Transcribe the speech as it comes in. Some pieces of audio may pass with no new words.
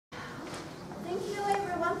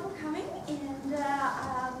everyone for coming, and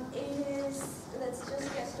let's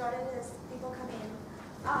just get started as people come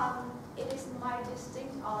in. It is my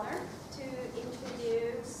distinct honor to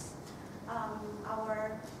introduce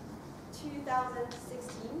our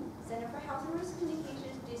 2016 Center for Health and Risk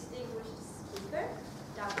Communications Distinguished Speaker,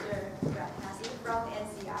 Dr. Hesse from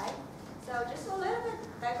NCI. So just a little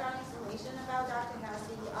bit background information about Dr.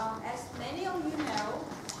 Hesse. As many of you know,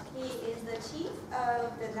 he is the chief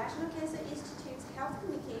of the National Cancer Institute's Health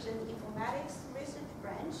Communication Informatics Research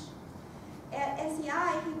Branch. At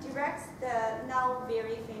NCI, he directs the now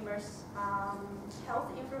very famous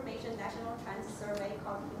Health Information National Trends Survey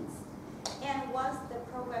called HINTS, and was the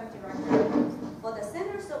program director for the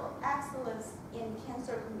Centers of Excellence in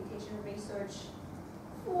Cancer Communication Research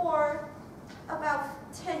for about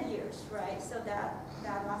 10 years, right? So that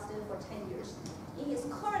lasted for 10 years. In his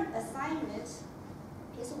current assignment,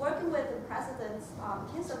 he's working with the President's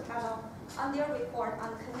Cancer Panel on their report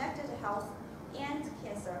on connected health and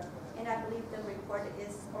cancer. And I believe the report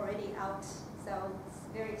is already out, so it's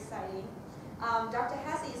very exciting. Dr.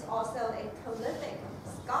 Hesse is also a prolific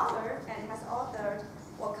scholar and has authored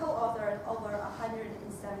or co-authored over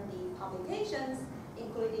 170 publications,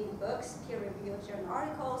 including books, peer-reviewed journal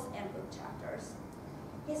articles, and book chapters.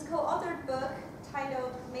 His co-authored book,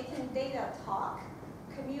 titled Making Data Talk,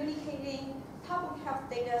 Communicating Public Health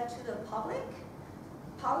Data to the Public,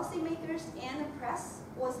 Policymakers, and the Press,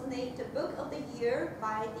 was named the Book of the Year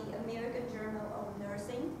by the American Journal of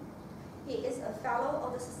Nursing. He is a fellow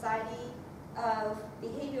of the Society of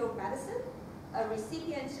Behavioral Medicine, a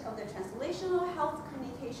recipient of the Translational Health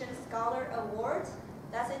Communication Scholar Award.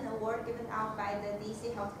 That's an award given out by the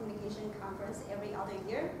DC Health Communication Conference every other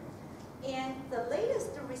year. And the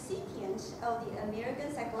latest recipient of the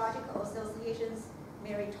American Psychological Association's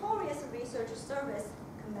Meritorious Research Service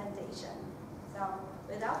Commendation. So,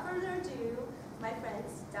 without further ado, my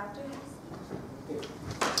friends, Dr. Hesse.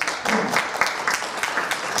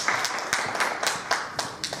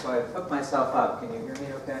 So I hooked myself up. Can you hear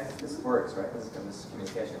me okay? This works, right? This is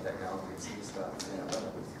communication technology. It's stuff.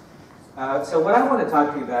 Yeah. So what I want to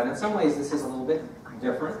talk to you about, in some ways this is a little bit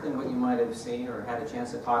different than what you might have seen or had a chance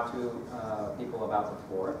to talk to people about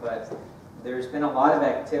before, but there's been a lot of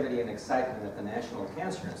activity and excitement at the National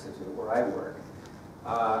Cancer Institute, where I work.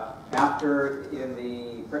 After, in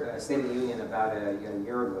the State of the Union about a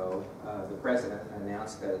year ago, the President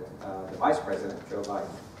announced that the Vice President, Joe Biden,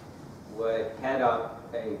 would head up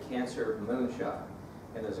a cancer moonshot.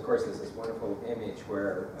 And there's, of course, this wonderful image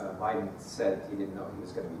where Biden said he didn't know he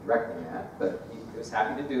was going to be directing that, but he was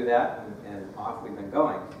happy to do that, and off we've been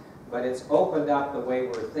going. But it's opened up the way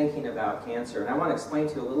we're thinking about cancer. And I want to explain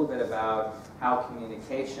to you a little bit about how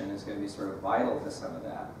communication is going to be sort of vital to some of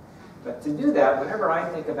that. But to do that, whenever I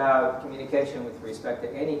think about communication with respect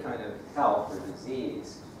to any kind of health or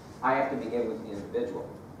disease, I have to begin with the individual.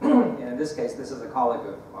 And in this case, this is a colleague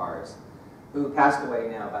of ours who passed away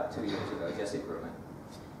now about 2 years ago, Jessie Grumman.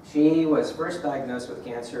 She was first diagnosed with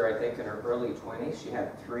cancer, I think, in her early 20s. She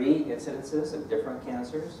had 3 incidences of different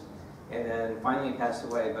cancers, and then finally passed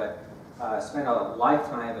away, but spent a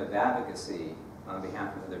lifetime of advocacy on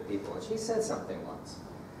behalf of other people. And she said something once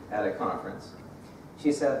at a conference.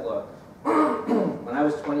 She said, look, when I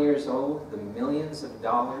was 20 years old, the millions of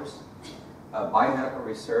dollars of biomedical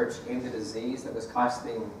research into disease that was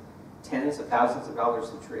costing tens of thousands of dollars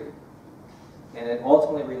to treat. And it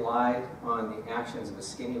ultimately relied on the actions of a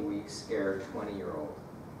skinny, weak, scared 20-year-old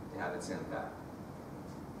to have its impact.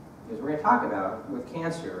 As we're going to talk about, with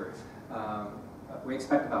cancer, we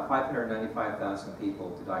expect about 595,000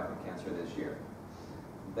 people to die from cancer this year.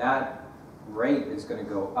 That rate is going to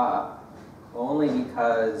go up only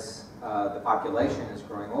because the population is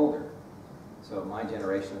growing older. So my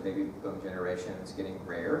generation, the baby boom generation, is getting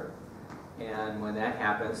rare. And when that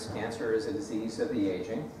happens, cancer is a disease of the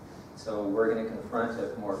aging. So we're going to confront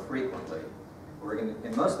it more frequently.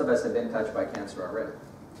 And most of us have been touched by cancer already.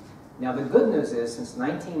 Now the good news is, since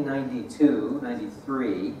 1992,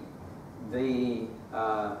 93, the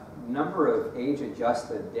number of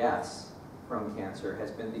age-adjusted deaths from cancer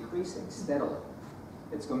has been decreasing steadily.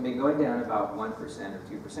 It's going to be going down about 1% or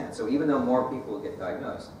 2%. So even though more people get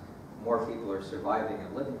diagnosed, more people are surviving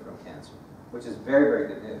and living from cancer, which is very, very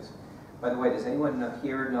good news. By the way, does anyone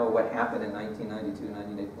here know what happened in 1992,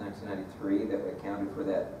 1993 that accounted for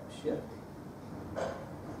that shift?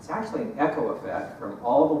 It's actually an echo effect from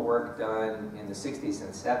all the work done in the 60s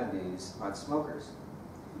and 70s on smokers.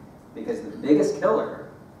 Because the biggest killer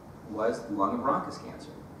was lung and bronchus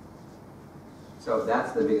cancer. So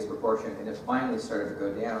that's the biggest proportion, and it finally started to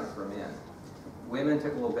go down for men. Women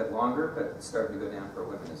took a little bit longer, but it started to go down for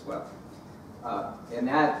women as well. And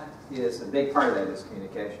that is a big part of that is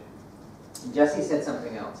communication. Jessie said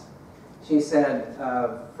something else. She said,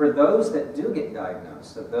 for those that do get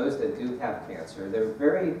diagnosed, of those that do have cancer, they're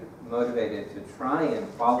very motivated to try and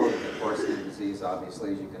follow the course of the disease,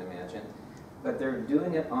 obviously, as you can imagine, but they're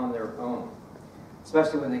doing it on their own,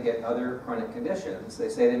 especially when they get other chronic conditions. They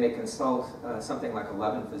say they may consult something like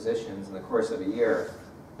 11 physicians in the course of a year,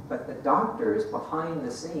 but the doctors behind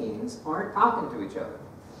the scenes aren't talking to each other.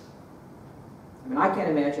 I mean, I can't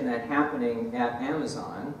imagine that happening at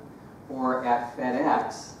Amazon or at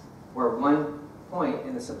FedEx, where one point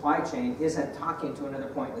in the supply chain isn't talking to another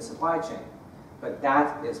point in the supply chain. But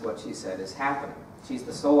that is what she said is happening. She's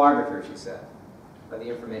the sole arbiter, she said, of the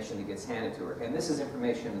information that gets handed to her. And this is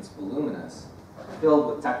information that's voluminous, filled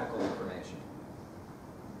with technical information.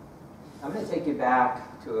 I'm going to take you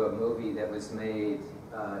back to a movie that was made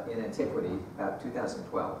in antiquity, about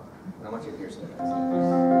 2012. And I want you to hear some of this.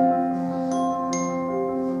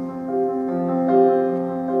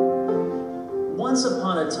 Once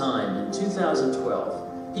upon a time, in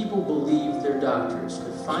 2012, people believed their doctors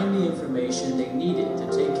could find the information they needed to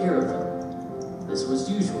take care of them. This was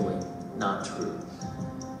usually not true.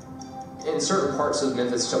 In certain parts of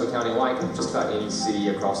Memphis, Shelby County, like just about any city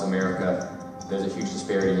across America, there's a huge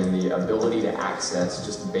disparity in the ability to access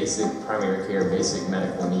just basic primary care, basic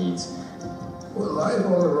medical needs. Well, life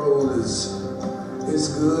on the road is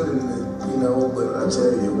good, and you know, but I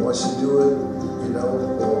tell you, once you do it, you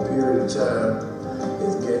know, for a period of time,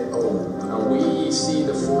 it gets old. We see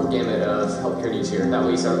the full gamut of healthcare needs here. That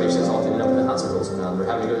way, our patients often end up in the hospitals. They're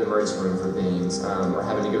having to go to the emergency room for things, or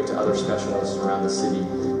having to go to other specialists around the city.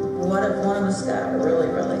 What if one of us got really,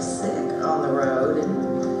 really sick on the road, and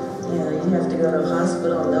you know, you have to go to a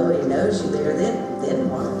hospital and nobody knows you there, then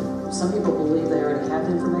what? Some people believe they already have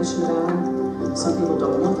the information about them. Some people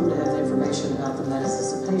don't want them to have the information about them, that is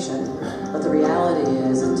as a patient. But the reality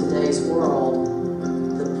is, in today's world,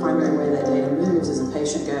 the primary way that data moves is a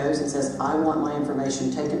patient goes and says, I want my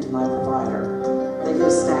information taken to my provider. They get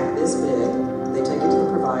a stack this big, they take it to the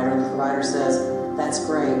provider, and the provider says, that's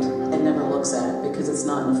great, and never looks at it because it's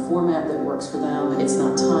not in a format that works for them, it's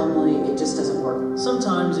not timely, it just doesn't work.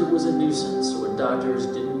 Sometimes it was a nuisance when doctors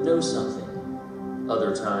didn't know something.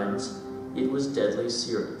 Other times, it was deadly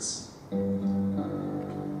serious.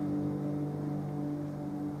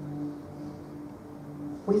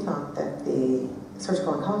 We thought that the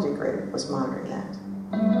surgical oncology group was monitoring that.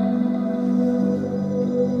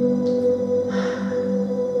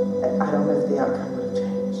 I don't know if the outcome would have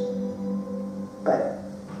changed, but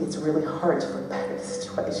it's really hard to look back at the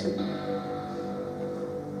situation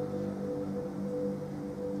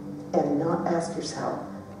and not ask yourself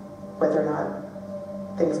whether or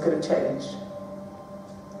not things could have changed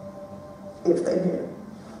if they knew.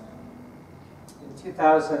 In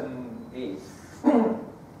 2008,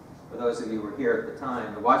 for those of you who were here at the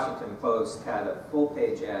time, the Washington Post had a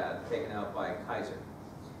full-page ad taken out by Kaiser.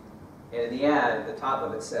 And in the ad, at the top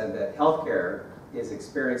of it said that healthcare is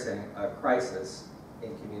experiencing a crisis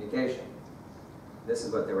in communication. This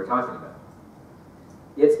is what they were talking about.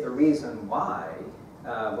 It's the reason why,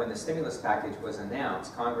 when the stimulus package was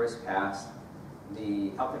announced, Congress passed the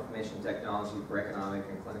Health Information Technology for Economic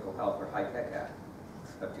and Clinical Health, or HITECH Act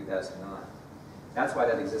of 2009. That's why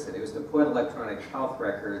that existed. It was to put electronic health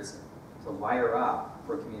records to wire up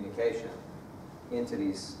for communication into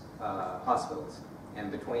these hospitals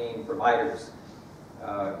and between providers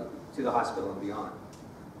to the hospital and beyond.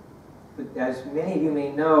 But as many of you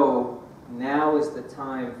may know, now is the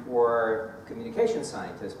time for communication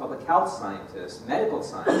scientists, public health scientists, medical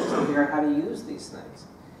scientists to figure out how to use these things.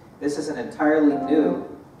 This is an entirely new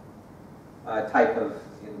type of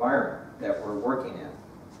environment that we're working in.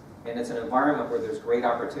 And it's an environment where there's great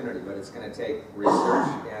opportunity, but it's going to take research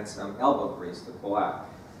and some elbow grease to pull out.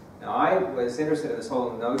 Now, I was interested in this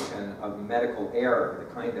whole notion of medical error,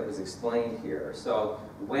 the kind that was explained here. So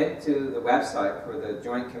went to the website for the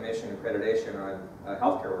Joint Commission Accreditation on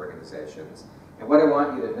Healthcare Organizations. And what I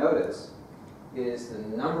want you to notice is the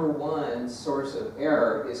 #1 source of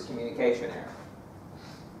error is communication error.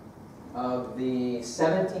 Of the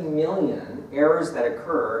 17 million errors that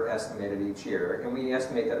occur estimated each year, and we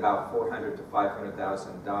estimate that about 400 to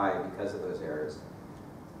 500,000 die because of those errors,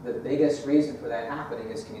 the biggest reason for that happening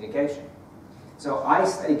is communication. So I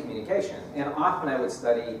study communication, and often I would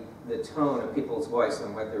study the tone of people's voice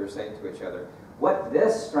and what they were saying to each other. What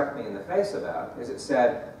this struck me in the face about is it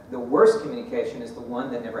said the worst communication is the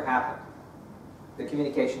one that never happened. The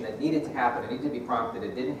communication that needed to happen, it needed to be prompted,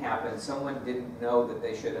 it didn't happen, someone didn't know that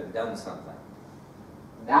they should have done something.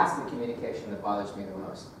 That's the communication that bothers me the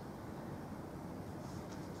most.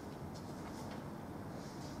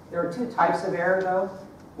 There are two types of error, though.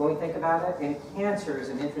 when we think about it, and cancer is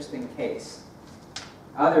an interesting case.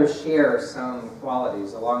 Others share some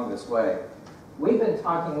qualities along this way. We've been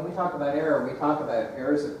talking, when we talk about error, we talk about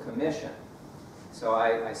errors of commission. So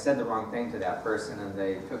I said the wrong thing to that person and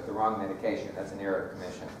they took the wrong medication. That's an error of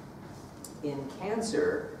commission. In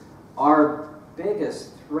cancer, our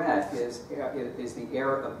biggest threat is the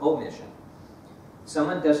error of omission.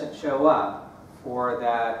 Someone doesn't show up for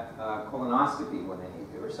that colonoscopy when they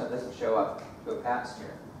need to, or someone doesn't show up to a pap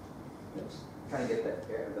smear. Oops, trying to get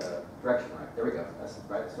the direction right. There we go. That's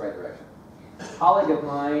the right direction. A colleague of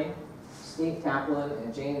mine, Steve Kaplan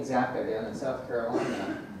and Jane Zapka down in South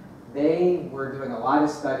Carolina, they were doing a lot of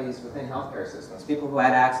studies within healthcare systems, people who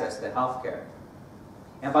had access to healthcare.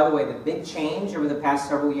 And by the way, the big change over the past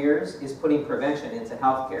several years is putting prevention into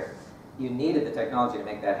healthcare. You needed the technology to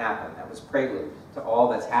make that happen. That was prelude to all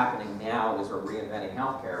that's happening now as we're reinventing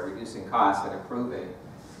healthcare, reducing costs and improving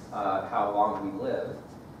how long we live.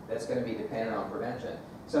 That's going to be dependent on prevention.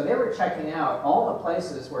 So they were checking out all the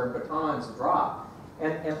places where batons drop.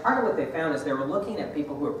 And part of what they found is they were looking at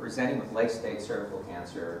people who were presenting with late-stage cervical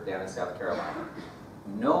cancer down in South Carolina.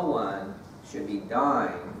 No one should be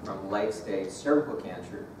dying from late-stage cervical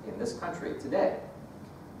cancer in this country today.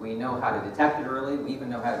 We know how to detect it early. We even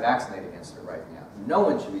know how to vaccinate against it right now. No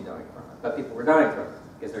one should be dying from it, but people were dying from it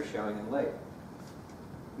because they're showing it late.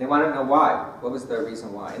 They wanted to know why. What was the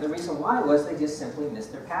reason why? And the reason why was they just simply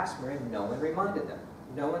missed their pap smear and no one reminded them.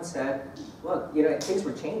 No one said, look, you know, things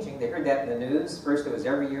were changing. They heard that in the news. First it was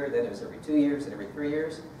every year, then it was every 2 years, and every 3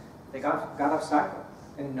 years. They got off cycle,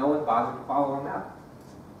 and no one bothered to follow them out.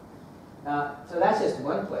 So that's just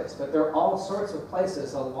one place, but there are all sorts of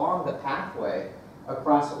places along the pathway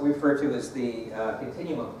across what we refer to as the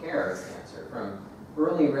continuum of care of cancer, from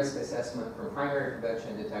early risk assessment, from primary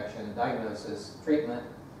prevention, detection, diagnosis, treatment,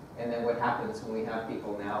 and then what happens when we have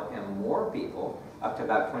people now, and more people, up to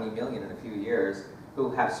about 20 million in a few years, who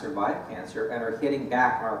have survived cancer and are hitting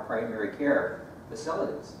back our primary care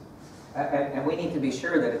facilities. And we need to be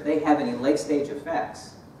sure that if they have any late-stage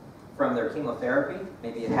effects from their chemotherapy,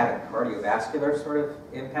 maybe it had a cardiovascular sort of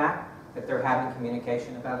impact, that they're having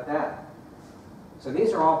communication about that. So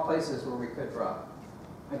these are all places where we could drop.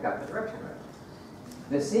 I got the direction right.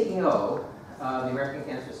 The CEO of the American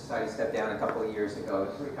Cancer Society stepped down a couple of years ago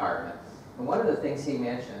to retirement. And one of the things he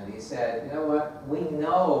mentioned, he said, you know what, we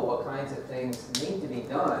know what kinds of things need to be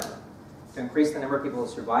done to increase the number of people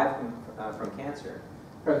who survive from cancer.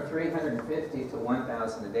 From 350 to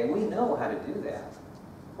 1,000 a day, we know how to do that.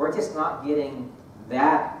 We're just not getting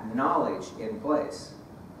that knowledge in place.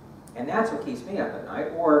 And that's what keeps me up at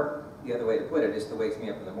night, or the other way to put it is what wakes me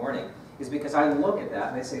up in the morning, is because I look at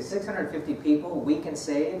that and I say 650 people we can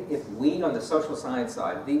save if we on the social science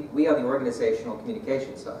side, we on the organizational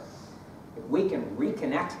communication side, if we can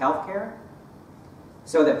reconnect healthcare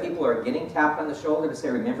so that people are getting tapped on the shoulder to say,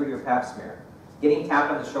 remember your pap smear, getting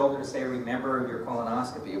tapped on the shoulder to say, remember your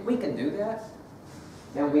colonoscopy. If we can do that,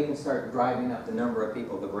 then we can start driving up the number of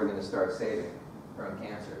people that we're going to start saving from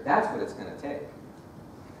cancer. That's what it's going to take.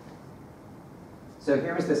 So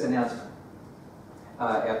here's this announcement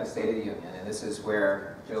at the State of the Union, and this is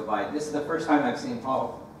where Joe Biden, this is the first time I've seen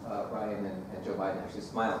Paul Ryan and Joe Biden actually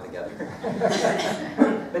smile together.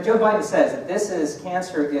 But Joe Biden says that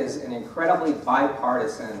cancer is an incredibly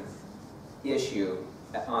bipartisan issue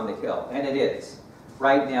on the Hill, and it is.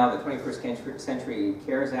 Right now, the 21st Century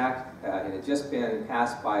CARES Act, it had just been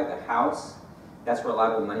passed by the House. That's where a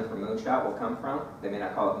lot of the money for moonshot will come from. They may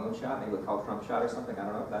not call it moonshot, maybe they'll call it Trump shot or something, I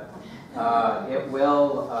don't know. But it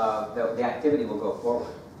will, the activity will go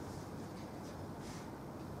forward.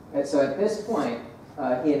 And so at this point,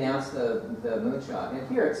 he announced the moonshot. And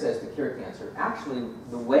here it says to cure cancer. Actually,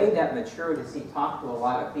 the way that matured as he talked to a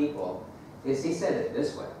lot of people is he said it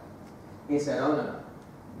this way. He said, oh, no.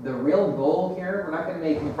 The real goal here, we're not going to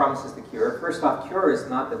make any promises to cure. First off, cure is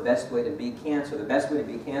not the best way to beat cancer. The best way to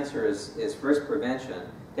beat cancer is first prevention.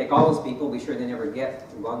 Take all those people, be sure they never get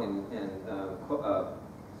lung and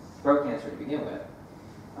throat cancer to begin with.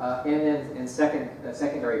 And then in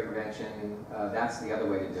secondary prevention, that's the other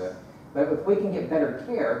way to do it. But if we can get better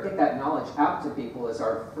care, get that knowledge out to people as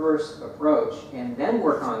our first approach, and then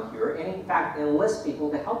work on cure, and in fact enlist people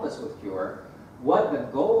to help us with cure, what the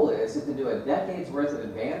goal is to do a decade's worth of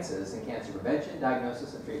advances in cancer prevention,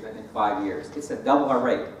 diagnosis, and treatment in 5 years. It's to double our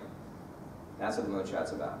rate. That's what the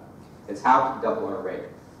moonshot's about. It's how to double our rate.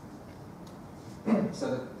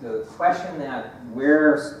 So the question that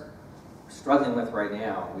we're struggling with right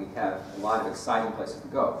now, we have a lot of exciting places to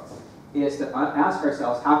go, is to ask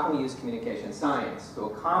ourselves, how can we use communication science to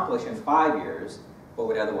accomplish in 5 years what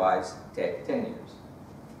would otherwise take 10 years?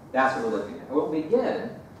 That's what we're looking at. We'll begin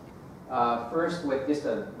First, with just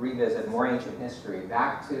a revisit, more ancient history,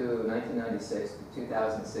 back to 1996 to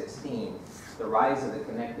 2016, the rise of the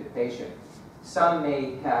connected patient. Some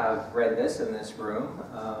may have read this in this room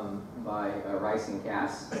by Rice and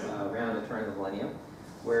Cass around the turn of the millennium,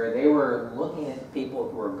 where they were looking at people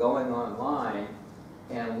who were going online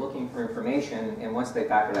and looking for information, and once they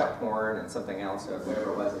factored out porn and something else, or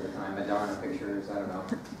whatever it was at the time, Madonna pictures, I don't know,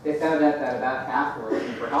 they found out that about half were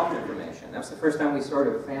looking for health information. That was the first time we sort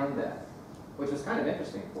of found that, which was kind of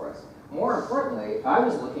interesting for us. More importantly, I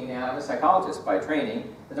was looking at, I'm a psychologist by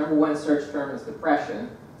training, the #1 search term is depression,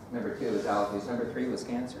 #2 is allergies, #3 was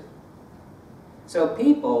cancer. So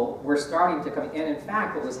people were starting to come in. In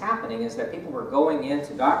fact, what was happening is that people were going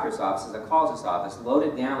into doctor's offices, oncologist's office,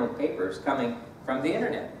 loaded down with papers coming from the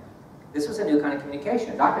internet. This was a new kind of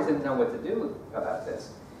communication. Doctors didn't know what to do about this.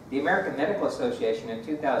 The American Medical Association in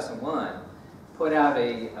 2001 put out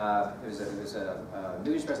it was a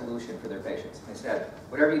news resolution for their patients. They said,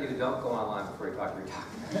 whatever you do, don't go online before you talk to your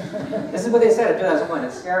doctor. This is what they said in 2001.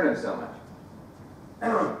 It scared them so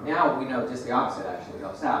much. Now we know just the opposite actually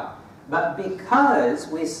helps out. But because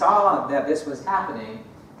we saw that this was happening,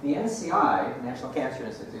 the NCI, National Cancer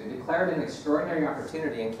Institute, declared an extraordinary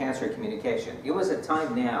opportunity in cancer communication. It was a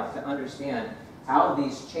time now to understand how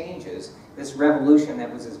these changes, this revolution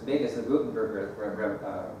that was as big as the Gutenberg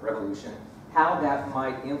revolution, how that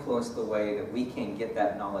might influence the way that we can get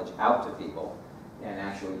that knowledge out to people and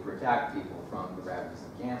actually protect people from the ravages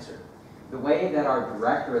of cancer. The way that our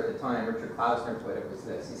director at the time, Richard Klausner, put it was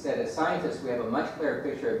this. He said, as scientists, we have a much clearer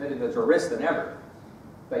picture of individual risks than ever.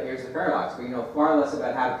 But here's the paradox. We know far less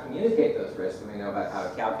about how to communicate those risks than we know about how to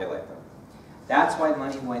calculate them. That's why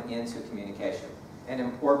money went into communication, an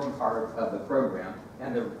important part of the program,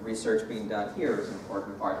 and the research being done here is an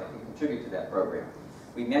important part that can contribute to that program.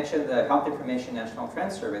 We mentioned the Health Information National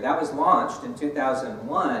Trend Survey. That was launched in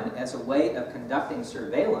 2001 as a way of conducting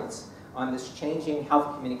surveillance on this changing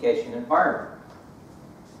health communication environment.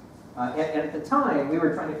 And at the time, we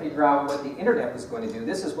were trying to figure out what the internet was going to do.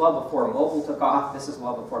 This is well before mobile took off. This is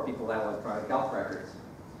well before people had electronic health records.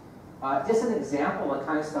 Just an example of the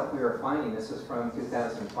kind of stuff we were finding, this was from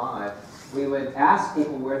 2005. We would ask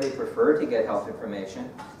people where they prefer to get health information,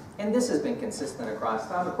 and this has been consistent across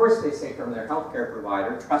time. Of course, they say from their healthcare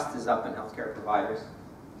provider. Trust is up in healthcare providers.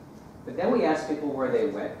 But then we asked people where they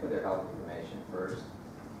went for their health information first.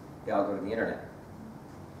 They all go to the internet.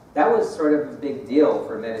 That was sort of a big deal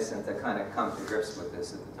for medicine to kind of come to grips with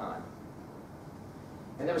this at the time.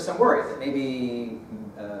 And there was some worry that maybe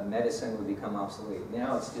medicine would become obsolete.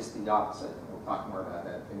 Now it's just the opposite. We'll talk more about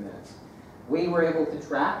that in a few minutes. We were able to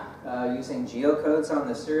track, using geocodes on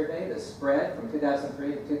the survey, the spread from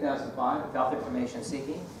 2003 to 2005 of health information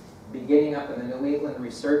seeking, beginning up in the New England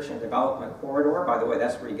Research and Development Corridor. By the way,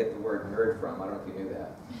 that's where you get the word nerd from. I don't know if you knew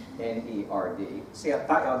that. N-E-R-D. See, I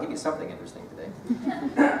thought I'll give you something interesting today.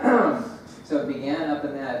 So it began up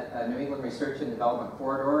in that New England Research and Development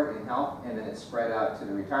Corridor in health, and then it spread out to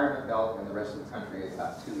the retirement belt and the rest of the country in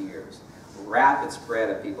about 2 years. Rapid spread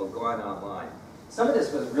of people going online. Some of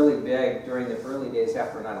this was really big during the early days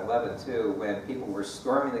after 9/11 too, when people were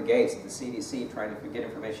storming the gates at the CDC trying to get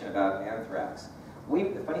information about anthrax.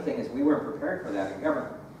 The funny thing is we weren't prepared for that in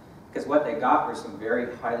government, because what they got were some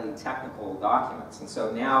very highly technical documents. And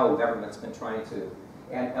so now government's been trying to,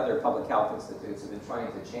 and other public health institutes have been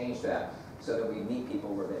trying to change that so that we meet people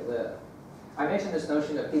where they live. I mentioned this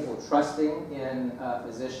notion of people trusting in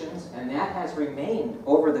physicians, and that has remained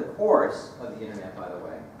over the course of the internet, by the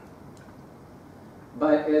way.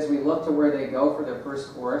 But as we look to where they go for their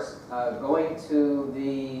first course, going to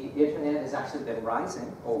the internet has actually been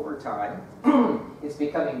rising over time. It's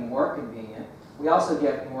becoming more convenient. We also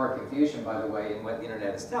get more confusion, by the way, in what the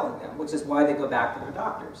internet is telling them, which is why they go back to their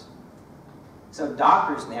doctors. So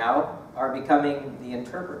doctors now are becoming the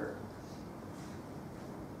interpreter.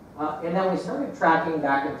 And then we started tracking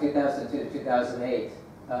back in 2002 to 2008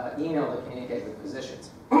 email to communicate with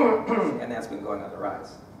physicians. And that's been going on the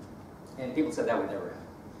rise. And people said that would never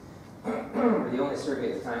happen. We're the only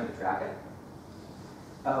survey at the time to track it.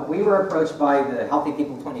 We were approached by the Healthy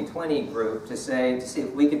People 2020 group to see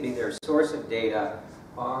if we could be their source of data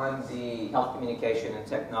on the health communication and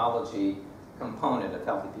technology component of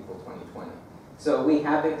Healthy People 2020. So we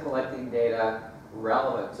have been collecting data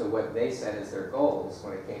relevant to what they said as their goals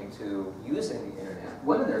when it came to using the internet.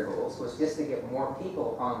 One of their goals was just to get more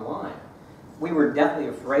people online. We were deathly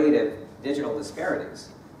afraid of digital disparities,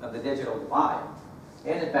 of the digital divide.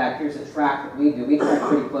 And in fact, here's a track that we do. We track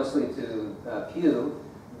pretty closely to Pew,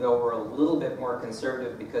 though we're a little bit more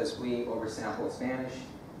conservative because we oversample Spanish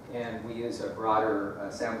and we use a broader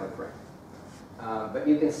sampling frame. But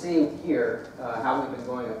you can see here how we've been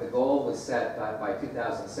going up. The goal was set by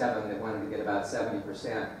 2007. They wanted to get about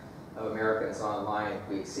 70% of Americans online.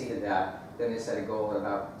 We exceeded that. Then they set a goal at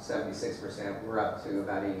about 76%. We're up to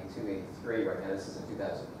about 82, 83 right now. This is in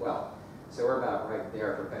 2012. So we're about right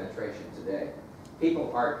there for penetration today.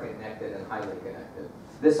 People are connected and highly connected.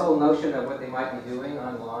 This whole notion of what they might be doing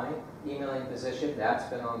online, emailing physician, that's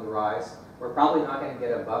been on the rise. We're probably not going to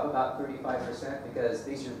get above about 35% because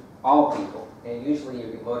these are all people. And usually you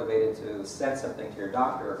get motivated to send something to your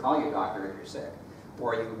doctor or call your doctor if you're sick,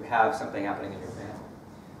 or you have something happening in your family.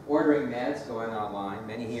 Ordering meds going online.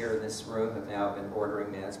 Many here in this room have now been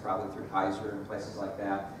ordering meds, probably through Kaiser and places like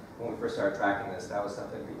that. When we first started tracking this, that was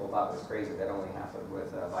something people thought was crazy. That only happened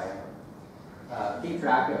with Viagra. Keep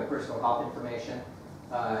track of personal health information.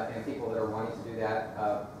 And people that are wanting to do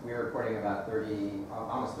that, we're reporting about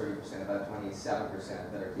almost 30%, about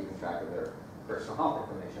 27% that are keeping track of their personal health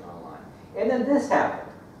information online. And then this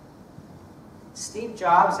happened. Steve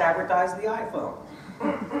Jobs advertised the iPhone.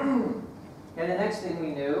 And the next thing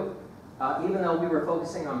we knew, even though we were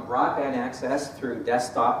focusing on broadband access through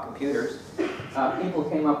desktop computers, people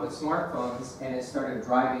came up with smartphones and it started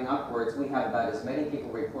driving upwards. We had about as many people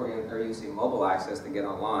reporting that they're using mobile access to get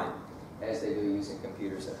online as they do using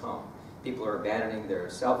computers at home. People are abandoning their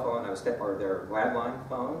cell phone or their landline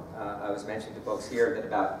phone. I was mentioning to folks here that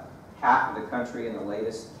about half of the country in the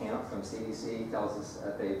latest count from CDC tells us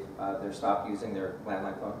that they're stopped using their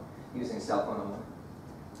landline phone, using cell phone only.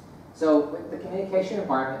 So the communication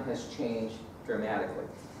environment has changed dramatically.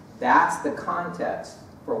 That's the context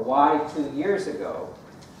for why 2 years ago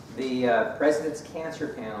the President's Cancer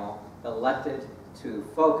Panel elected to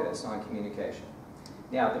focus on communication.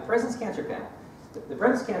 Now, the President's Cancer Panel. The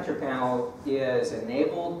President's Cancer Panel is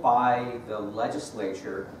enabled by the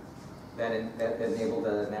legislature that enabled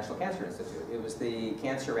the National Cancer Institute. It was the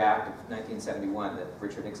Cancer Act of 1971 that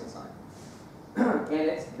Richard Nixon signed. And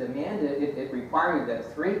it's demanded, it required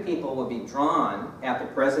that 3 people would be drawn at the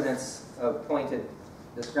President's appointed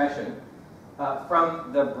discretion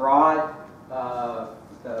from the broad,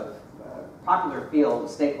 popular field of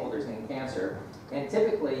stakeholders in cancer. And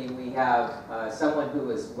typically we have someone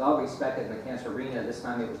who is well respected in the cancer arena. This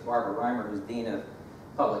time it was Barbara Reimer, who's Dean of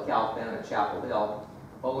Public Health down at Chapel Hill.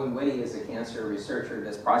 Owen Whitty is a cancer researcher,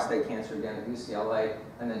 does prostate cancer down at UCLA.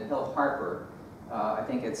 And then Hill Harper, I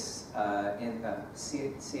think it's in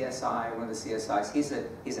CSI, one of the CSIs.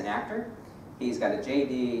 He's an actor. He's got a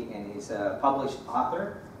JD and he's a published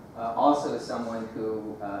author. Also someone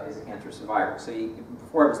who is a cancer survivor. So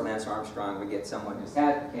before it was Lance Armstrong, we get someone who's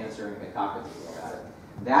had cancer and can talk to people about it.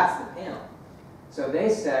 That's the panel. So they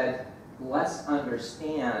said, let's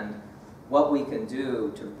understand what we can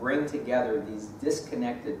do to bring together these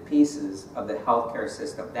disconnected pieces of the healthcare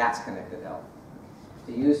system. That's connected health.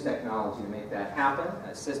 To use technology to make that happen,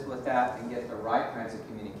 assist with that, and get the right kinds of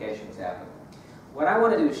communications happening. What I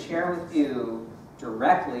want to do is share with you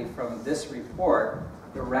directly from this report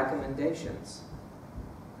the recommendations.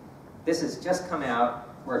 This has just come out.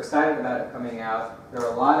 We're excited about it coming out. There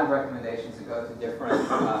are a lot of recommendations that go to different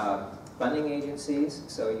funding agencies,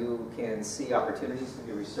 so you can see opportunities to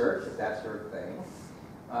do research if that's your thing.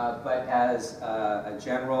 But as a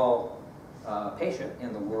general patient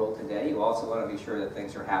in the world today, you also want to be sure that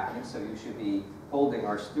things are happening, so you should be holding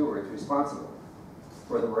our stewards responsible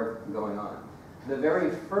for the work going on. The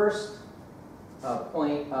very first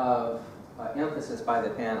point of emphasis by the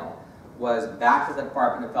panel was back to the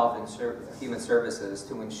Department of Health and Human Services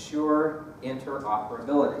to ensure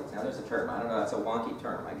interoperability. Now there's a term, I don't know, that's a wonky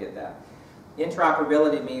term, I get that.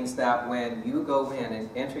 Interoperability means that when you go in and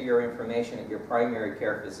enter your information at your primary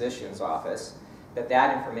care physician's office,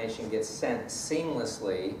 that information gets sent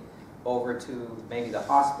seamlessly over to maybe the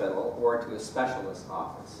hospital or to a specialist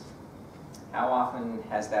office. How often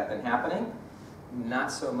has that been happening?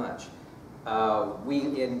 Not so much.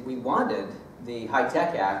 We wanted the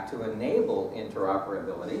HITECH Act to enable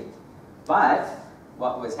interoperability, but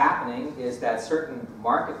what was happening is that certain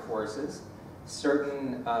market forces,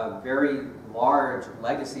 certain very large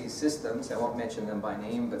legacy systems, I won't mention them by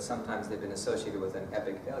name, but sometimes they've been associated with an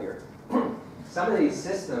epic failure. Some of these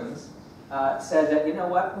systems said that, you know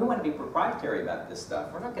what, we want to be proprietary about this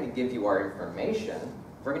stuff. We're not going to give you our information.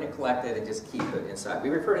 We're going to collect it and just keep it inside. We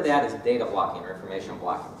refer to that as data blocking or information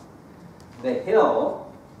blocking. The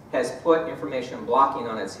Hill has put information blocking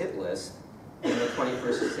on its hit list in the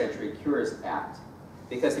 21st Century Cures Act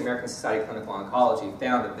because the American Society of Clinical Oncology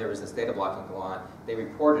found that there was this data blocking going on. They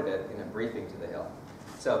reported it in a briefing to the Hill.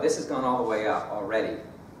 So this has gone all the way up already,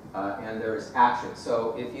 and there's action.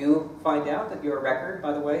 So if you find out that your record,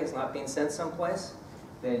 by the way, is not being sent someplace,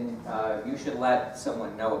 then you should let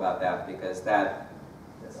someone know about that because that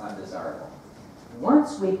is undesirable.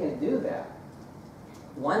 Once we can do that,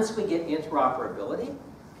 once we get interoperability,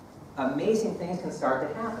 amazing things can start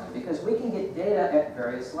to happen because we can get data at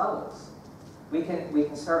various levels. We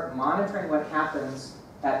can start monitoring what happens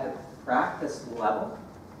at the practice level,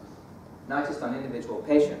 not just on individual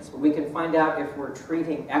patients, but we can find out if we're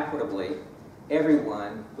treating equitably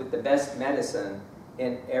everyone with the best medicine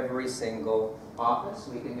in every single office.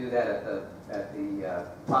 We can do that at the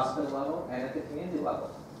hospital level and at the community level.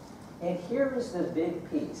 And here is the big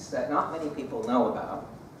piece that not many people know about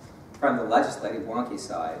from the legislative wonky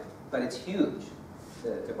side, but it's huge,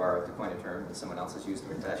 to borrow to coin a term that someone else has used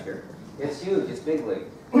in the past year. It's huge, it's big league.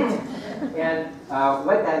 And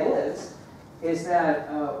what that is that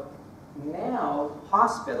now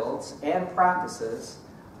hospitals and practices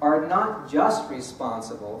are not just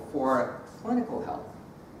responsible for clinical health,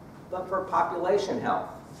 but for population health.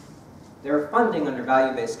 Their funding under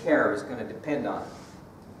value-based care is going to depend on it.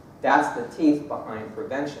 That's the teeth behind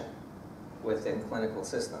prevention within clinical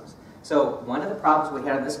systems. So one of the problems we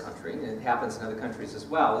have in this country, and it happens in other countries as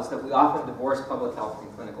well, is that we often divorce public health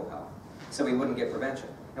from clinical health. So we wouldn't get prevention,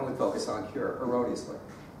 and we focus on cure erroneously.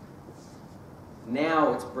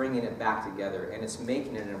 Now it's bringing it back together, and it's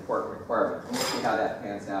making it an important requirement. And we'll see how that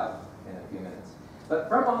pans out in a few minutes. But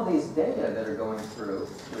from all these data that are going through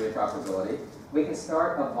interoperability, we can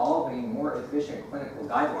start evolving more efficient clinical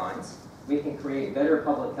guidelines. We can create better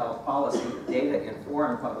public health policy,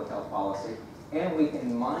 data-informed public health policy, and we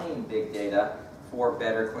can mine big data for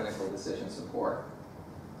better clinical decision support.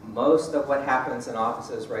 Most of what happens in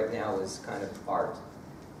offices right now is kind of art.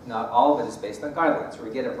 Not all of it is based on guidelines, where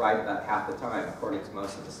we get it right about half the time, according to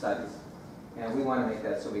most of the studies. And we want to make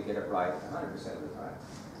that so we get it right 100% of the time.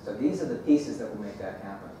 So these are the pieces that will make that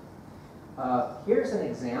happen. Here's an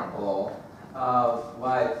example of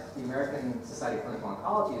what the American Society of Clinical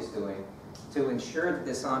Oncology is doing to ensure that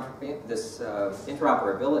this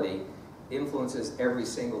interoperability influences every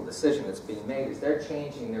single decision that's being made. Is they're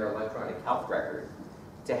changing their electronic health record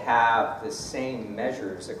to have the same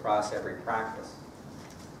measures across every practice.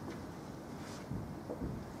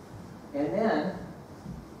 And then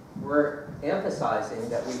we're emphasizing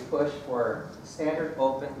that we push for standard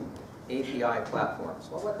open API platforms.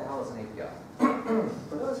 Well, what the hell is an API?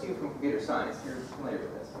 For those of you from computer science, you're familiar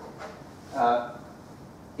with this.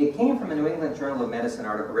 It came from a New England Journal of Medicine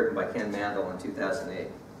article written by Ken Mandel in 2008.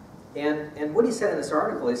 And what he said in this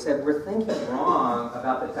article, he said, we're thinking wrong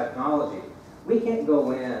about the technology. We can't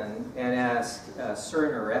go in and ask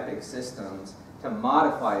CERN or Epic Systems to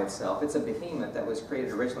modify itself. It's a behemoth that was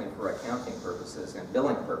created originally for accounting purposes and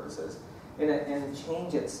billing purposes, and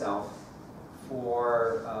change itself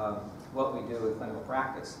for what we do in clinical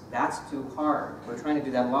practice. That's too hard. We're trying to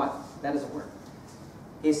do that a lot. That doesn't work.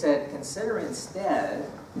 He said, consider instead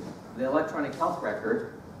the electronic health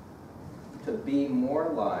record to be more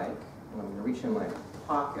like, I'm going to reach in my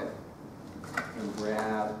pocket and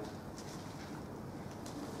grab,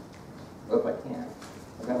 if I can.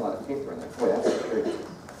 I've got a lot of paper in there. Boy, that's a very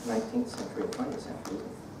 19th century and 20th century.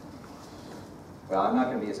 Well, I'm not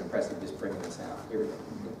going to be as impressive just bringing this out. Here we go.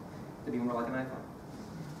 To be more like an iPhone.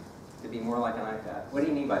 To be more like an iPad. What do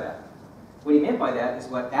you mean by that? What he meant by that is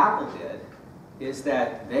what Apple did is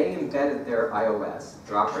that they embedded their iOS,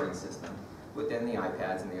 their operating system, within the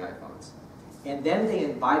iPads and the iPhones. And then they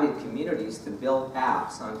invited communities to build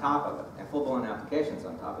apps on top of it, and full-blown applications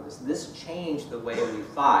on top of this. This changed the way we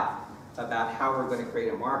thought about how we're going to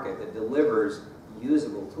create a market that delivers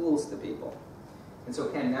usable tools to people. And so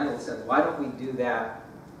Ken Mandel said, why don't we do that,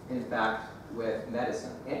 in fact, with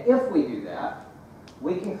medicine? And if we do that,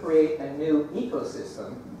 we can create a new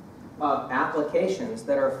ecosystem of applications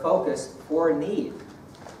that are focused for need.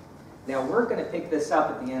 Now, we're going to pick this up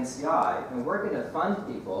at the NCI, and we're going to fund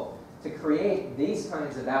people to create these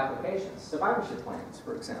kinds of applications, survivorship plans,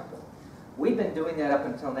 for example. We've been doing that up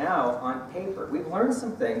until now on paper. We've learned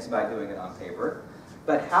some things by doing it on paper,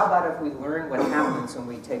 but how about if we learn what happens when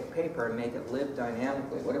we take paper and make it live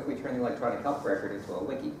dynamically? What if we turn the electronic health record into a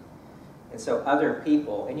wiki? And so other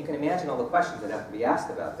people, and you can imagine all the questions that have to be asked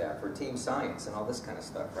about that for team science and all this kind of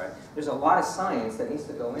stuff, right? There's a lot of science that needs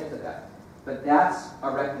to go into that. But that's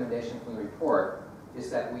our recommendation from the report, is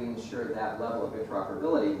that we ensure that level of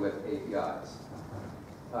interoperability with APIs.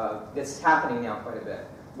 It's happening now quite a bit.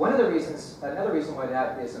 Another reason why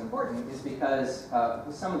that is important is because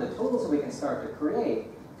some of the tools that we can start to create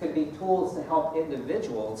could be tools to help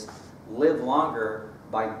individuals live longer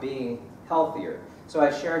by being healthier. So I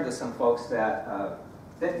shared with some folks that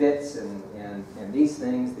Fitbits and these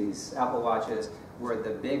things, these Apple Watches, were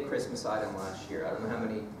the big Christmas item last year. I don't know how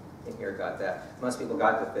many in here got that. Most people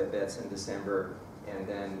got the Fitbits in December and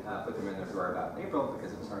then put them in their drawer about in April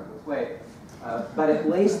because it was hard to lose weight. But at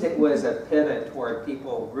least it was a pivot toward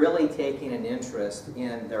people really taking an interest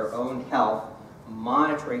in their own health,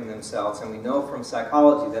 monitoring themselves. And we know from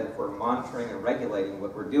psychology that if we're monitoring and regulating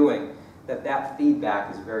what we're doing, that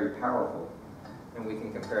feedback is very powerful. And we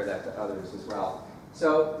can compare that to others as well.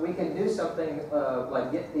 So we can do something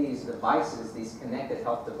like get these devices, these connected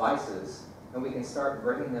health devices, and we can start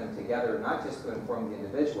bringing them together, not just to inform the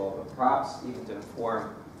individual, but perhaps even to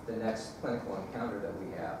inform the next clinical encounter that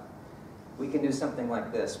we have. We can do something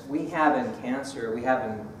like this. We have in cancer, we have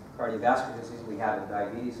in cardiovascular disease, we have in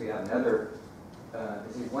diabetes, we have in other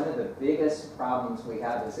disease. One of the biggest problems we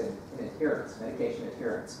have is in adherence, medication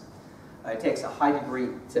adherence. It takes a high degree,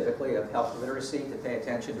 typically, of health literacy to pay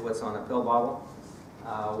attention to what's on a pill bottle.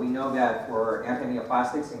 We know that for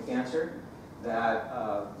antineoplastics in cancer,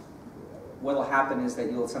 that what will happen is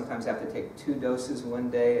that you'll sometimes have to take 2 doses one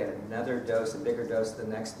day, and another dose, a bigger dose the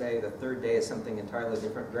next day. The third day is something entirely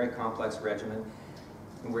different, very complex regimen.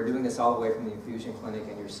 And we're doing this all the way from the infusion clinic,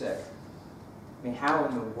 and you're sick. I mean, how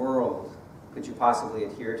in the world could you possibly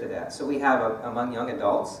adhere to that? So we have, among young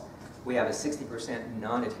adults, we have a 60%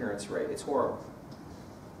 non-adherence rate. It's horrible.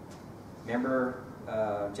 Remember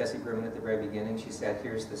Jessie Berman at the very beginning? She said,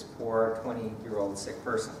 here's this poor 20-year-old sick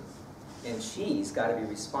person. And she's got to be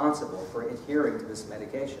responsible for adhering to this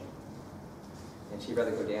medication. And she'd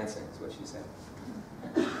rather go dancing, is what she said.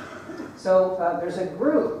 So there's a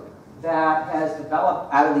group that has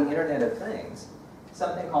developed out of the Internet of Things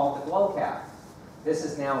something called the Glow Cap. This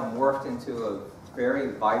is now morphed into a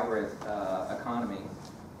very vibrant economy.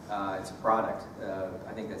 It's a product,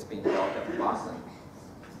 I think, that's being developed up in Boston.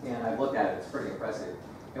 And I've looked at it, it's pretty impressive.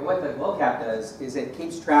 And what the Glow Cap does is it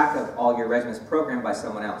keeps track of all your regimens programmed by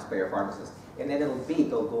someone else, by your pharmacist. And then it'll beep,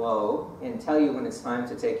 it'll glow, and tell you when it's time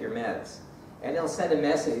to take your meds. And it'll send a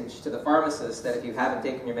message to the pharmacist that if you haven't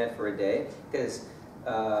taken your med for a day, because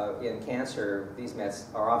in cancer, these meds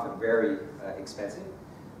are often very expensive,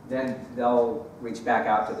 then they'll reach back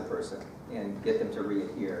out to the person and get them to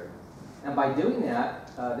re-adhere. And by doing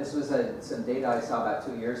that, this was some data I saw about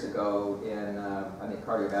 2 years ago in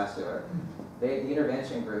cardiovascular. The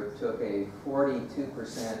intervention group took a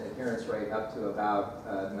 42% adherence rate up to about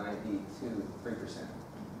 3%.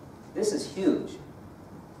 This is huge.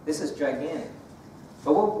 This is gigantic.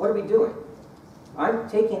 But what are we doing? I'm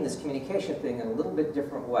taking this communication thing in a little bit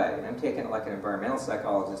different way. And I'm taking it like an environmental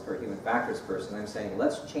psychologist or a human factors person. I'm saying,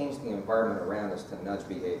 let's change the environment around us to nudge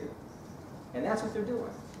behavior. And that's what they're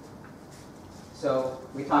doing. So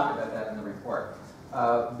we talked about that in the report.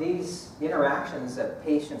 These interactions that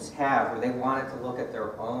patients have where they wanted to look at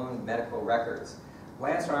their own medical records.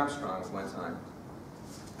 Lance Armstrong, one time,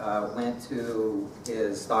 went to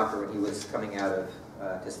his doctor when he was coming out of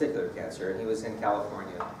testicular cancer, and he was in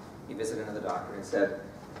California. He visited another doctor and said,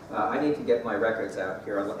 I need to get my records out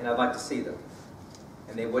here, and I'd like to see them.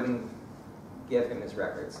 And they wouldn't give him his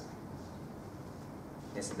records.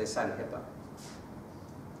 They said they signed HIPAA.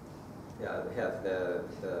 Yeah, the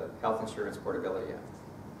Health Insurance Portability Act.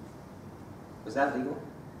 Was that legal?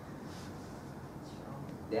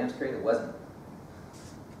 Damn straight it wasn't.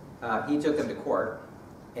 He took them to court,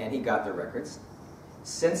 and he got their records.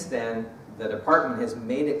 Since then, the department has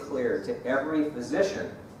made it clear to every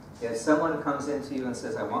physician, if someone comes into you and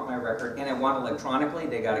says, I want my record, and I want it electronically,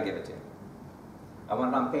 they got to give it to you. I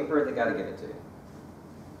want it on paper, they got to give it to you.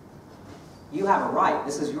 You have a right.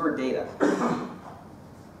 This is your data.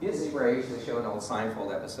 This is where I usually show an old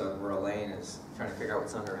Seinfeld episode where Elaine is trying to figure out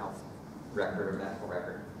what's on her health record or medical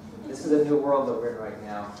record. This is a new world that we're in right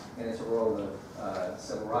now, and it's a world of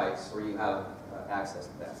civil rights where you have access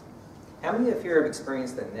to that. How many of you have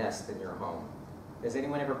experienced a Nest in your home? Has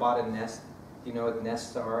anyone ever bought a Nest? Do you know what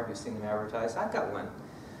Nests are? Have you seen them advertised? I've got one.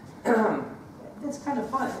 It's kind of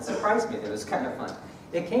fun. It surprised me that it was kind of fun.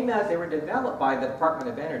 It came out, they were developed by the Department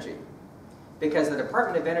of Energy, because the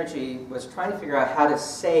Department of Energy was trying to figure out how to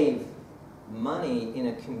save money in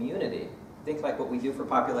a community. Think like what we do for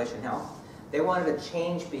population health. They wanted to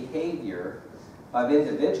change behavior of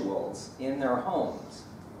individuals in their homes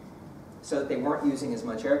so that they weren't using as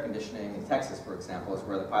much air conditioning in Texas, for example, as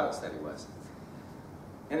where the pilot study was.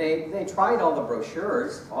 And they tried all the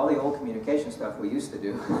brochures, all the old communication stuff we used to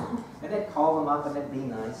do, and they'd call them up and they'd be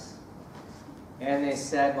nice. And they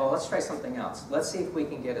said, well, let's try something else. Let's see if we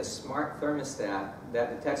can get a smart thermostat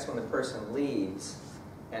that detects when the person leaves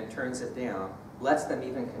and turns it down, lets them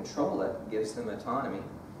even control it, gives them autonomy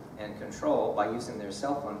and control by using their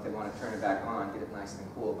cell phone if they want to turn it back on, get it nice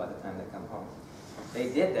and cool by the time they come home. They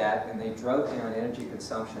did that, and they drove down energy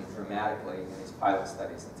consumption dramatically in these pilot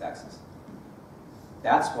studies in Texas.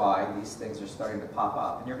 That's why these things are starting to pop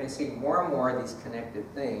up. And you're going to see more and more of these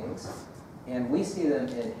connected things. And we see them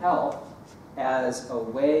in health as a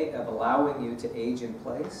way of allowing you to age in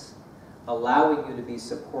place, allowing you to be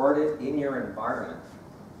supported in your environment,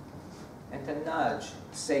 and to nudge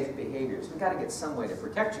safe behaviors. We've got to get some way to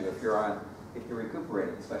protect you if you're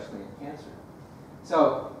recuperating, especially in cancer.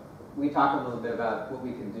 So we talk a little bit about what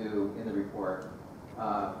we can do in the report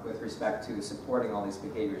with respect to supporting all these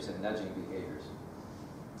behaviors and nudging behaviors.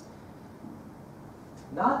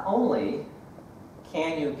 Not only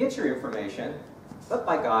can you get your information, but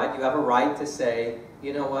by God, you have a right to say,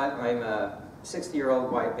 you know what, I'm a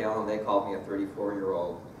 60-year-old white male and they called me a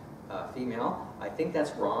 34-year-old female. I think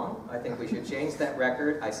that's wrong. I think we should change that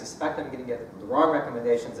record. I suspect I'm going to get the wrong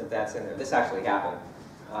recommendations if that's in there. This actually happened.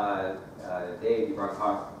 Dave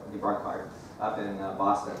DeBronkart up in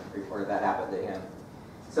Boston reported that happened to him.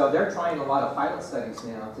 So they're trying a lot of pilot studies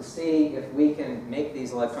now to see if we can make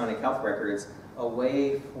these electronic health records a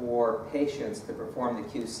way for patients to perform the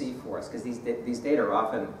QC for us, because these data are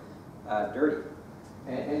often dirty.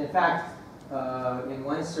 And in fact, in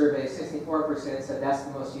one survey, 64% said that's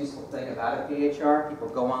the most useful thing about a PHR. People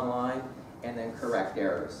go online and then correct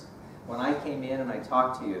errors. When I came in and I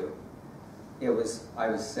talked to you, I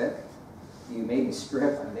was sick. You made me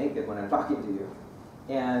strip. I'm naked when I'm talking to you.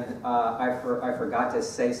 And I forgot to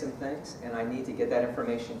say some things, and I need to get that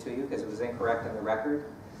information to you because it was incorrect in the record.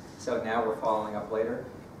 So now we're following up later.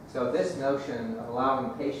 So this notion of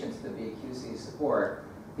allowing patients to be QC support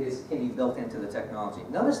can be built into the technology.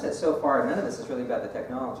 Notice that so far, none of this is really about the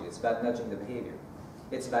technology. It's about nudging the behavior.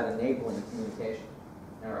 It's about enabling the communication.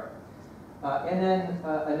 All right. And then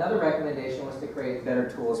another recommendation was to create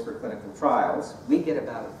better tools for clinical trials. We get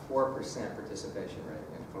about a 4% participation rate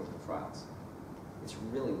in clinical trials. It's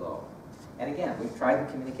really low. And again, we've tried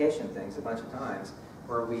the communication things a bunch of times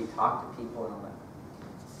where we talk to people and all that.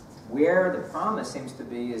 Where the promise seems to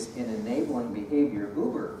be is in enabling behavior.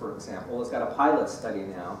 Uber, for example, has got a pilot study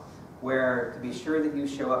now where to be sure that you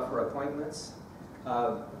show up for appointments,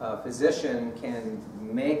 a physician can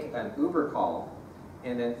make an Uber call,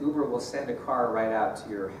 and then Uber will send a car right out to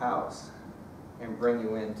your house and bring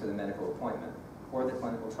you into the medical appointment or the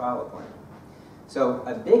clinical trial appointment. So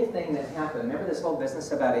a big thing that happened, remember this whole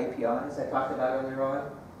business about APIs I talked about earlier on?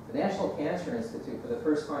 The National Cancer Institute, for the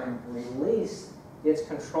first time, released its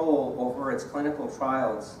control over its clinical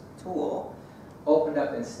trials tool, opened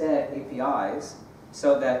up instead APIs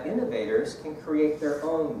so that innovators can create their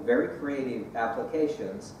own very creative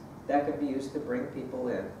applications that can be used to bring people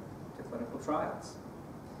in to clinical trials.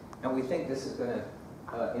 And we think this is going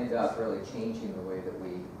to end up really changing the way that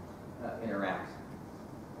we interact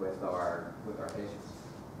with our patients.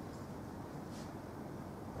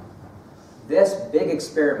 This big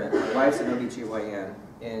experiment, my wife's an OBGYN,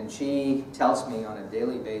 and she tells me on a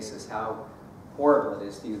daily basis how horrible it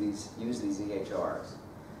is to use these EHRs.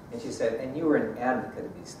 And she said, and you were an advocate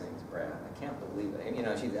of these things, Brad. I can't believe it. And, you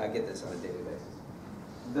know, I get this on a daily basis.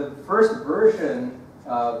 The first version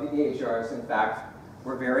of the EHRs, in fact,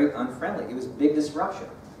 were very unfriendly. It was a big disruption.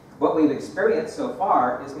 What we've experienced so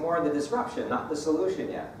far is more of the disruption, not the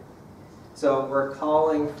solution yet. So we're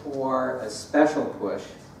calling for a special push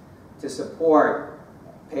to support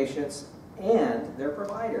patients and their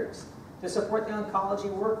providers, to support the oncology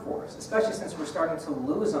workforce, especially since we're starting to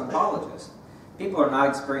lose oncologists. People are not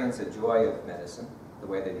experiencing the joy of medicine the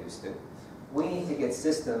way they used to. We need to get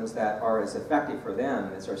systems that are as effective for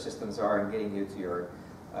them as our systems are in getting you to your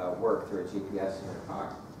work through a GPS in your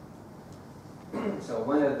car. So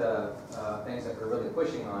one of the things that we're really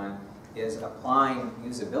pushing on is applying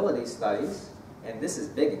usability studies, and this is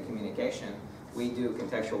big in communication. We do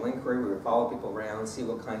contextual inquiry, we follow people around, see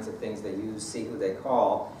what kinds of things they use, see who they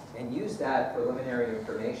call, and use that preliminary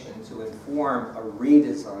information to inform a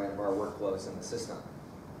redesign of our workflows in the system.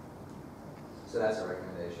 So that's a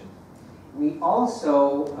recommendation. We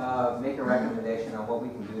also make a recommendation on what we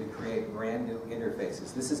can do to create brand new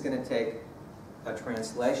interfaces. This is going to take a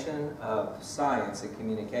translation of science and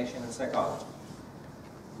communication and psychology.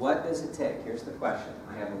 What does it take? Here's the question.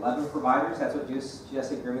 I have 11 providers. That's what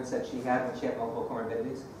Jessie Grumman said she had when she had multiple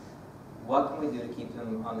comorbidities. What can we do to keep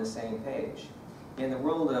them on the same page? In the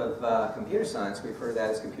world of computer science, we refer to that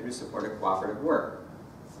as computer-supported cooperative work.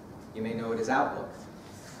 You may know it as Outlook.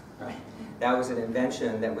 Right? That was an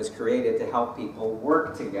invention that was created to help people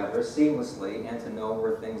work together seamlessly and to know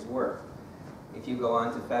where things work. If you go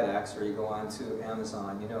on to FedEx or you go on to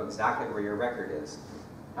Amazon, you know exactly where your record is.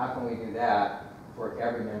 How can we do that for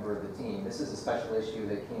every member of the team? This is a special issue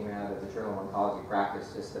that came out of the Journal of Oncology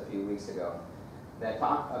Practice just a few weeks ago that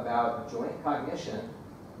talked about joint cognition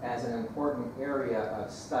as an important area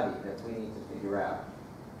of study that we need to figure out.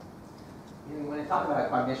 And when I talk about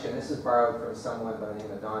cognition, this is borrowed from someone by the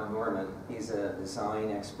name of Don Norman. He's a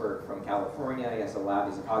design expert from California. He has a lab.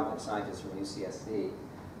 He's a cognitive scientist from UCSD.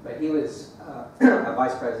 But he was a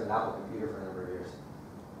vice president of Apple Computer for a number of years.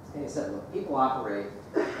 And he said, look, people operate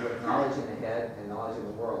with knowledge in the head and knowledge in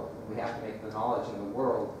the world. And we have to make the knowledge in the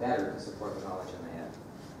world better to support the knowledge in the head.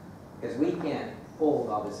 Because we can't hold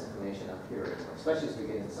all this information up here anymore, especially as we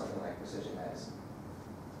get into something like precision medicine.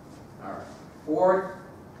 All right. Fourth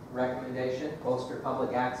recommendation, bolster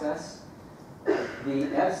public access. The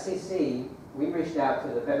FCC, we reached out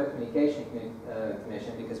to the Federal Communication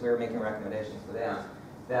Commission because we were making recommendations for them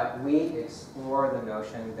that we explore the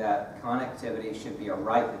notion that connectivity should be a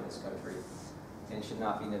right in this country and should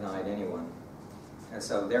not be denied anyone. And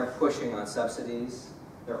so they're pushing on subsidies.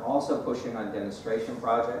 They're also pushing on demonstration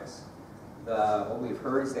projects. What we've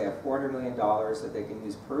heard is they have $400 million that they can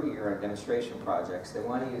use per year on demonstration projects. They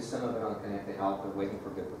want to use some of it on Connected Health. They're waiting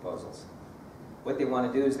for good proposals. What they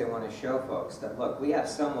want to do is they want to show folks that, look, we have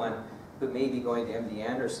someone who may be going to MD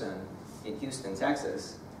Anderson in Houston,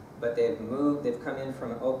 Texas, but they've come in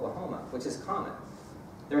from Oklahoma, which is common.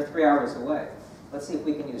 They're 3 hours away. Let's see if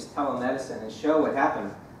we can use telemedicine and show what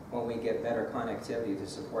happened when we get better connectivity to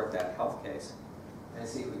support that health case and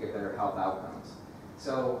see if we get better health outcomes.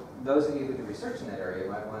 So those of you who do research in that area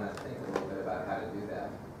might want to think a little bit about how to do that.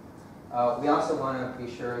 We also want to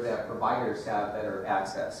be sure that providers have better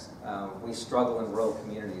access. We struggle in rural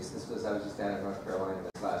communities. I was just down in North Carolina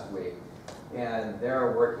this last week, and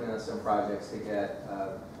they're working on some projects to get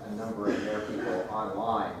a number of their people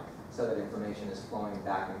online so that information is flowing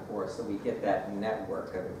back and forth, so we get that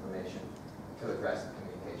network of information to address the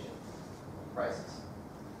communication crisis.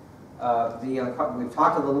 We've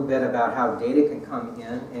talked a little bit about how data can come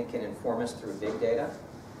in and can inform us through big data.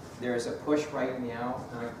 There's a push right now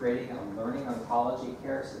on creating a learning oncology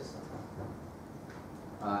care system.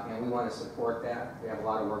 And we want to support that. We have a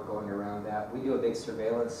lot of work going around that. We do a big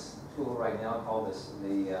surveillance tool right now called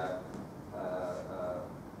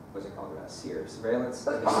what's it called? CHRC, Surveillance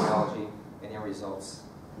Epidemiology and End Results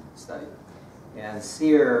Study. And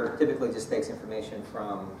CHRC typically just takes information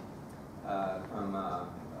from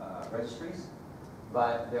registries,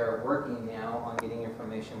 but they're working now on getting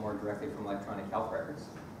information more directly from electronic health records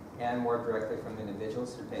and more directly from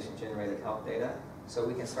individuals through patient-generated health data, so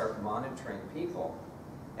we can start monitoring people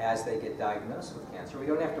as they get diagnosed with cancer. We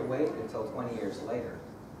don't have to wait until 20 years later.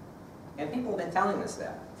 And people have been telling us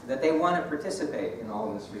that they want to participate in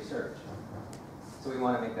all of this research. So we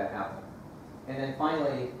want to make that happen. And then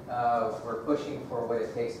finally, we're pushing for what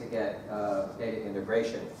it takes to get data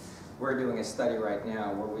integration. We're doing a study right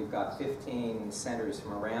now where we've got 15 centers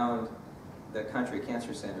from around the country,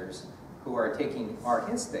 cancer centers, who are taking our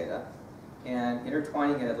HINTS data and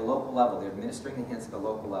intertwining it at the local level. They're administering the HINTS at the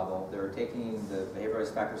local level. They're taking the behavioral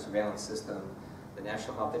risk factor surveillance system, the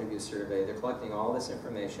National Health Interview Survey. They're collecting all this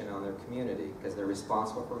information on their community because they're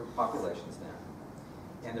responsible for populations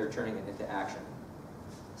now. And they're turning it into action.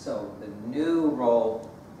 So the new role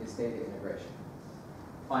is data integration.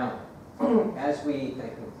 Finally, as we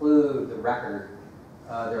conclude the record,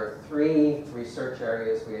 there are 3 research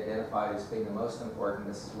areas we identified as being the most important.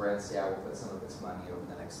 This is where NCI will put some of its money over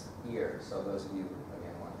the next year. So those of you,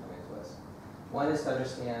 again, want to come into this. One is to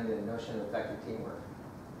understand the notion of effective teamwork.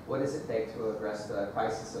 What does it take to address the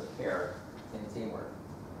crisis of care in teamwork?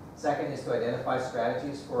 Second is to identify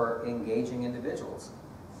strategies for engaging individuals.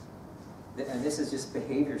 And this is just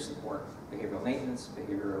behavior support, behavioral maintenance,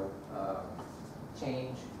 behavioral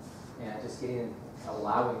change, and just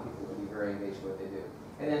allowing people to be very engaged in what they do.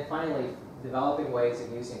 And then finally, developing ways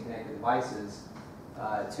of using connected devices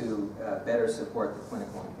to better support the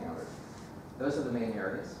clinical encounter. Those are the main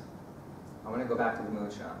areas. I want to go back to the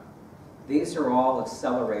moonshot. These are all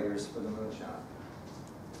accelerators for the moonshot.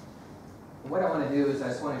 And what I want to do is I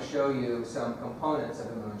just want to show you some components of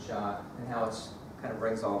the moonshot and how it kind of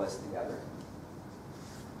brings all this together.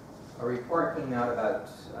 A report came out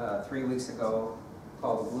about 3 weeks ago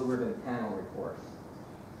called the Blue Ribbon Panel Report.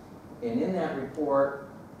 And in that report,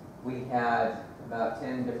 we had about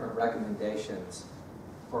 10 different recommendations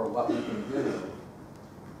for what we can do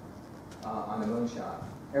on the moonshot.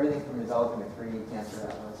 Everything from developing a 3D cancer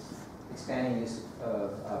atlas, expanding use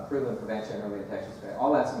of proven prevention and early detection strategy.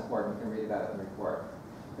 All that's important. You can read about it in the report.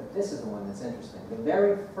 But this is the one that's interesting. The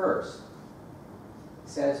very first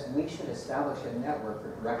says we should establish a network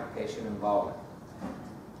for direct patient involvement.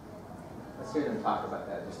 Let's hear them talk about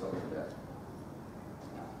that just a little bit.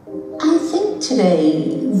 I think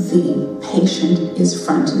today the patient is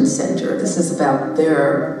front and center. This is about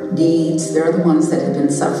their needs. They're the ones that have been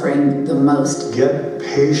suffering the most. Get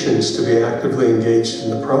patients to be actively engaged in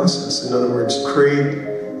the process. In other words,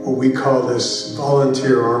 create what we call this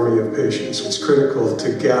volunteer army of patients. It's critical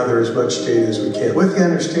to gather as much data as we can, with the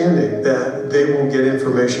understanding that they will get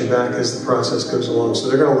information back as the process goes along. So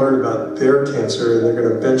they're going to learn about their cancer, and they're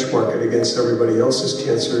going to benchmark it against everybody else's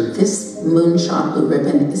cancer. This Moonshot Blue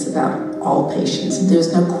Ribbon is about all patients.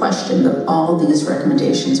 There's no question that all these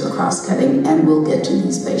recommendations are cross-cutting and will get to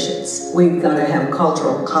these patients. We've got to have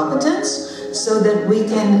cultural competence so that we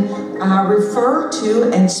can refer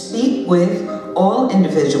to and speak with all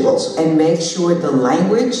individuals and make sure the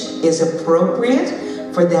language is appropriate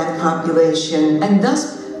for that population, and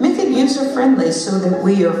thus make it user-friendly so that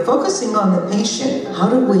we are focusing on the patient. How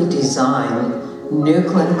do we design new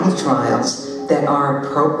clinical trials that are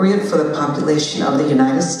appropriate for the population of the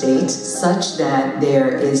United States, such that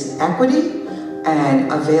there is equity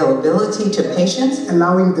and availability to patients?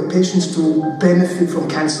 Allowing the patients to benefit from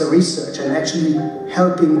cancer research and actually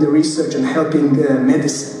helping the research and helping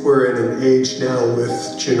medicine. We're at an age now with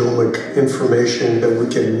genomic information that we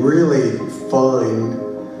can really find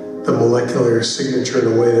the molecular signature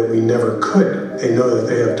in a way that we never could. They know that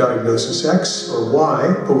they have diagnosis X or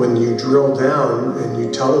Y, but when you drill down and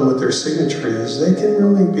you tell them what their signature is, they can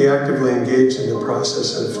really be actively engaged in the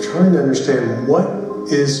process of trying to understand what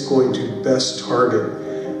is going to best target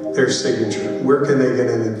their signature. Where can they get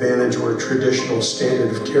an advantage where traditional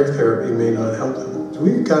standard of care therapy may not help them? So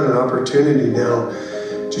we've got an opportunity now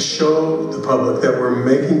to show the public that we're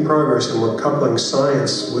making progress and we're coupling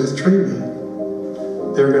science with treatment.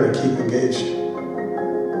 They're going to keep engaged. So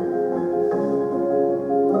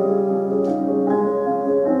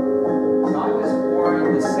I was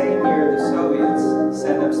born the same year the Soviets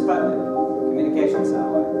set up Sputnik, communication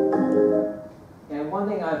satellite. And one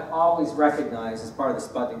thing I've always recognized as part of the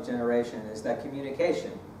Sputnik generation is that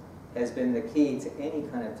communication has been the key to any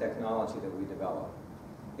kind of technology that we develop.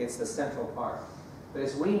 It's the central part. But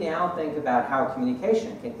as we now think about how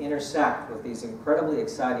communication can intersect with these incredibly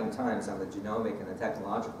exciting times on the genomic and the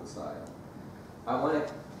technological side, I want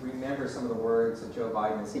to remember some of the words of Joe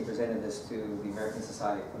Biden as he presented this to the American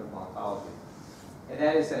Society of Clinical Oncology. And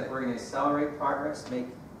that is that we're going to accelerate progress, make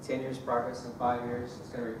 10 years progress in 5 years.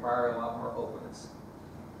 It's going to require a lot more openness.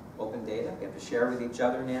 Open data, we have to share with each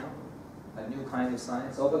other now. A new kind of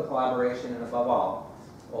science, open collaboration, and above all,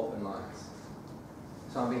 open minds.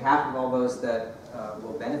 So on behalf of all those that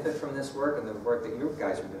will benefit from this work and the work that you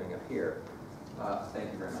guys are doing up here,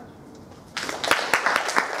 thank you very much.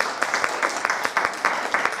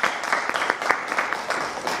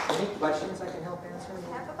 Any questions I can help answer? We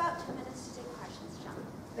have about 2 minutes to take questions, John.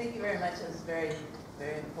 Thank you very much. It was very,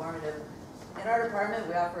 very informative. In our department,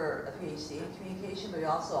 we offer a PhD in communication, but we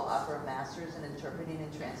also offer a master's in interpreting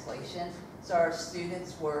and translation. So our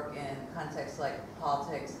students work in contexts like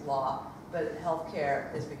politics, law, but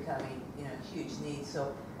healthcare is becoming, a huge need.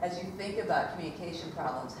 So as you think about communication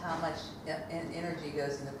problems, how much energy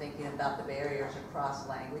goes into thinking about the barriers across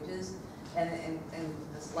languages? And in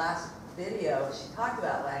this last video, she talked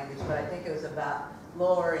about language, but I think it was about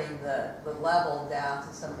lowering the level down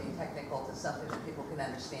to something technical, to something that people can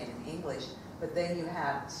understand in English. But then you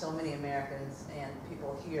have so many Americans and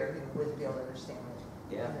people here who wouldn't be able to understand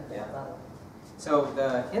it at that level. So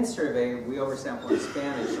the HINT survey, we oversample in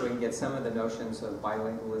Spanish so we can get some of the notions of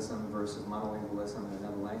bilingualism versus monolingualism in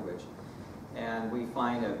another language. And we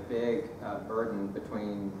find a big burden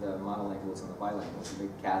between the monolinguals and the bilinguals, a big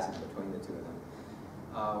chasm between the two of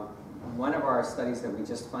them. One of our studies that we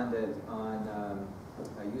just funded on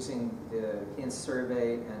using the HINT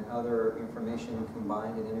survey and other information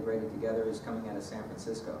combined and integrated together is coming out of San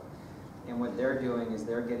Francisco. And what they're doing is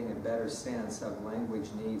they're getting a better sense of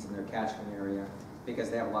language needs in their catchment area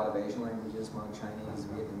because they have a lot of Asian languages, Hmong Chinese,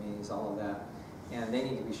 Vietnamese, all of that. And they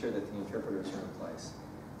need to be sure that the interpreters are in place.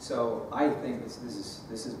 So I think this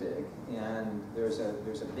is big, and there's a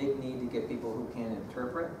big need to get people who can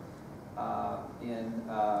interpret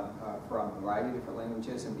from a variety of different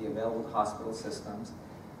languages and be available to hospital systems.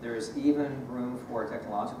 There's even room for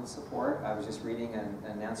technological support. I was just reading an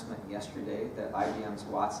announcement yesterday that IBM's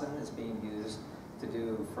Watson is being used to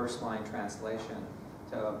do first-line translation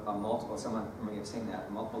to multiple, someone may have seen that,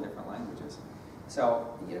 multiple different languages.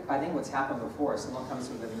 So I think what's happened before, someone comes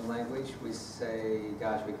with a new language, we say,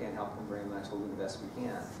 gosh, we can't help them very much, we'll do the best we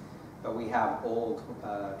can. But we have old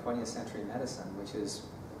 20th century medicine, which is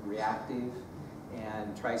reactive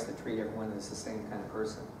and tries to treat everyone as the same kind of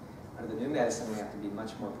person. Under the new medicine, we have to be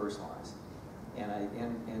much more personalized and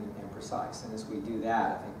precise. And as we do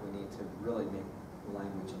that, I think we need to really make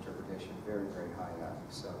language interpretation very, very high up.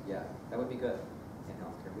 So yeah, that would be good in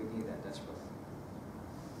healthcare. We need that desperately.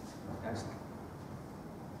 Excellent.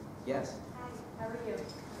 Yes? Hi, how are you?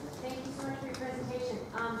 Thank you so much for your presentation.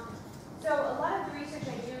 So a lot of the research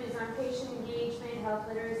I do is on patient engagement, health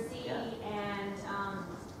literacy, and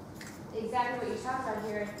exactly what you talked about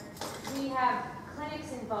here. We have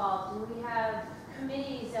clinics involved, and we have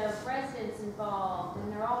committees of residents involved,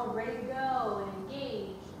 and they're all ready to go and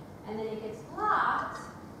engage, and then it gets blocked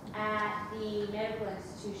at the medical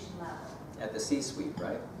institution level. At the C-suite,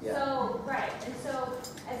 right? Yeah. So, right, and so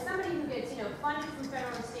as somebody who gets, funded from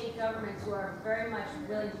federal and state governments who are very much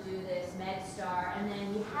willing to do this, MedStar, and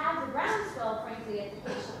then you have the groundswell, frankly, at the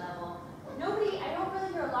patient level, I don't really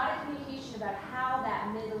hear a lot of communication about how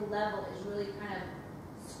that middle level is really kind of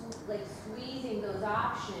like squeezing those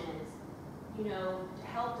options,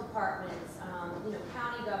 health departments,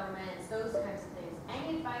 county governments, those kinds of things.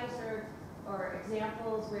 Any advice or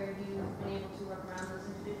examples where you've been able to work around those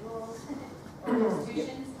individuals or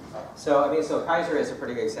institutions? So Kaiser is a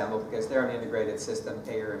pretty good example because they're an integrated system,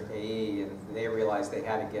 payer and payee, and they realized they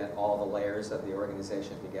had to get all the layers of the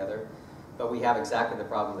organization together. But we have exactly the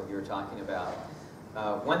problem that you're talking about.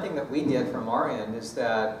 One thing that we did from our end is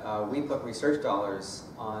that we put research dollars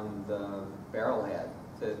on the barrelhead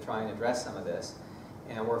to try and address some of this.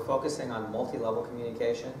 And we're focusing on multi-level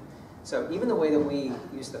communication. So even the way that we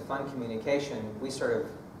used to fund communication, we sort of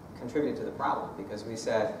contributed to the problem because we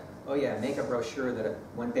said, oh yeah, make a brochure that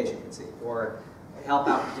one patient can see, or help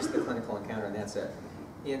out with just the clinical encounter and that's it.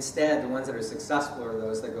 Instead, the ones that are successful are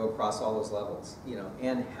those that go across all those levels.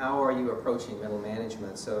 And how are you approaching middle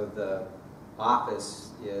management so the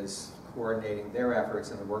office is coordinating their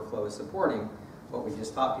efforts and the workflow is supporting what we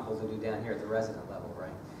just taught people to do down here at the resident level,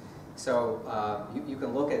 right? So you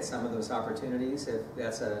can look at some of those opportunities if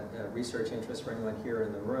that's a research interest for anyone here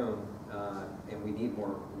in the room, and we need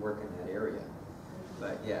more work in that area.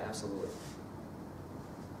 But yeah, absolutely.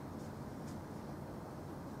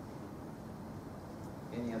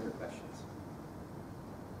 Any other questions?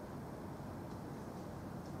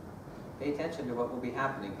 Pay attention to what will be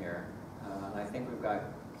happening here. I think we've got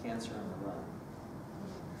cancer on the run,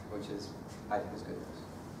 which is, I think, is good news.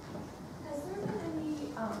 Has there been any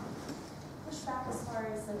pushback as far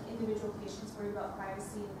as individual patients worried about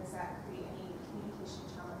privacy, and does that create any communication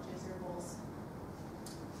challenges or goals?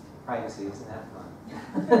 Privacy, isn't that fun?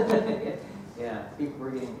 Yeah,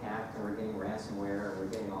 we're getting hacked and we're getting ransomware and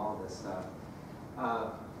we're getting all of this stuff.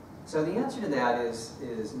 So the answer to that is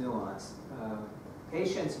nuanced.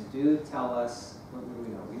 Patients do tell us, what do we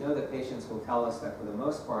know? We know that patients will tell us that for the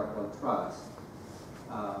most part they'll trust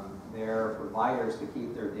their providers to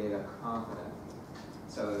keep their data confident.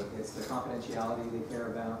 So it's the confidentiality they care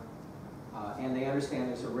about. And they understand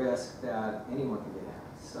there's a risk that anyone can get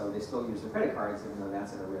hacked. So they still use their credit cards even though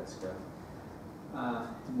that's at a risk.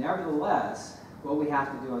 Nevertheless, what we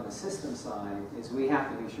have to do on the system side is we have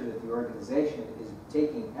to be sure that the organization is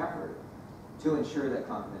taking effort to ensure that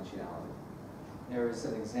confidentiality. There was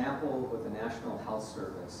an example with the National Health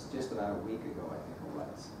Service just about a week ago, I think it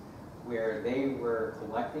was, where they were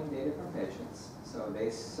collecting data from patients. So they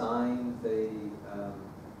signed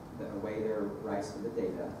away their rights to the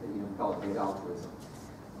data, that we call it data altruism.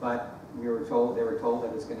 But they were told that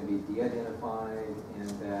it was going to be de-identified and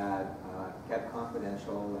that kept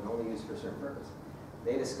confidential and only used for a certain purpose.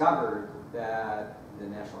 They discovered that the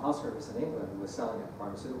National Health Service in England was selling it to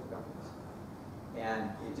pharmaceutical companies.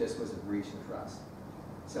 And it just was a breach in trust.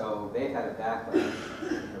 So they've had a backlash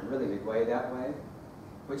in a really big way that way,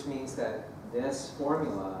 which means that this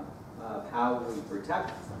formula of how we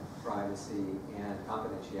protect privacy and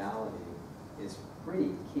confidentiality is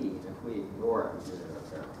pretty key. And if we ignore it, we do it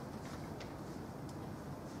ourselves.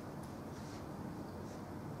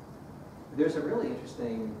 There's a really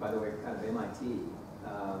interesting, by the way, kind of MIT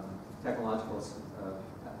technological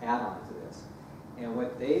add-on to this. And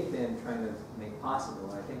what they've been trying to make possible,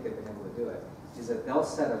 and I think they've been able to do it, is that they'll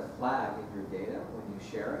set a flag in your data when you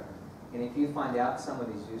share it. And if you find out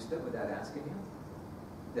somebody's used it without asking you,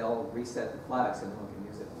 they'll reset the flag so no one can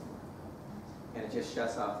use it anymore. And it just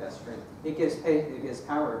shuts off that stream. It gives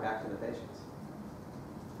power back to the patients.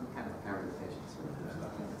 Some kind of power to the patients.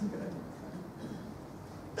 That's a good idea.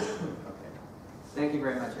 Okay. Thank you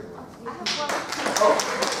very much, everyone. I have one. Oh,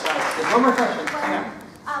 sorry. There's one more question.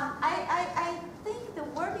 Well, I think the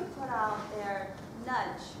word you put out there,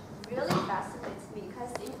 nudge, really fascinates me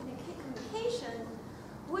because in communication,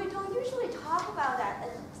 we don't usually talk about that.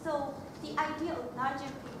 And so the idea of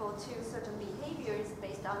nudging people to certain behavior is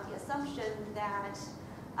based on the assumption that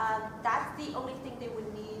that's the only thing they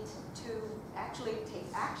would need to actually take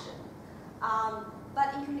action.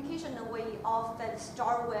 But in communication, we often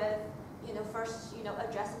start with, first,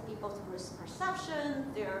 addressing people's risk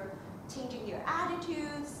perception, their changing their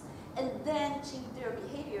attitudes, and then change their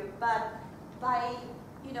behavior. But by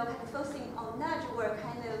you know, kind of focusing on nudge, we're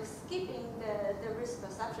kind of skipping the risk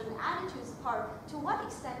perception attitudes part. To what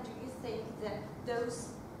extent do you think that those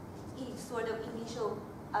sort of initial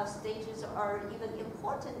stages are even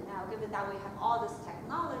important now, given that we have all this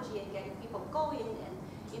technology and getting people going, and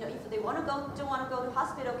you know, if they want to go, don't want to go to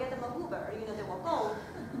hospital, get them a Uber, you know, they will go.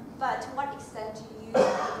 But to what extent do you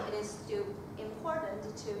think it is still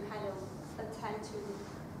important to kind of attend to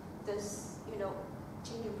this, you know,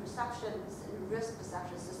 changing perceptions and risk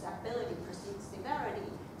perceptions, susceptibility, perceived severity,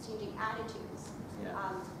 changing attitudes? Yeah.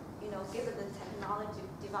 You know, given the technology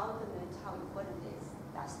development, how important it is.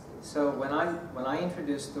 That's so when I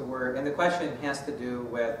introduced the word, and the question has to do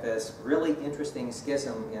with this really interesting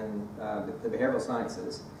schism in the behavioral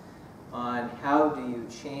sciences on how do you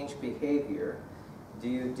change behavior. Do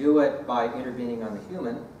you do it by intervening on the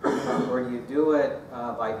human, or do you do it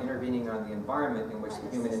by intervening on the environment in which the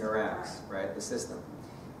human interacts, right, the system?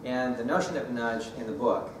 And the notion of nudge in the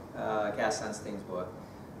book, Cass Sunstein's book,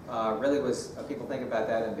 really was, people think about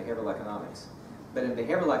that in behavioral economics. But in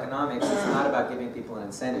behavioral economics, it's not about giving people an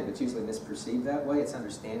incentive. It's usually misperceived that way. It's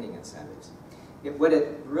understanding incentives. What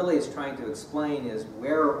it really is trying to explain is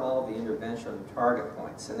where are all the intervention target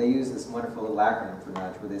points. And they use this wonderful little acronym for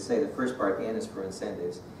nudge, where they say the first part, N, is for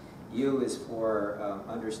incentives. U is for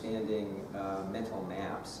understanding mental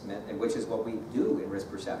maps, which is what we do in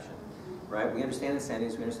risk perception, right? We understand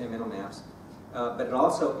incentives, we understand mental maps. But it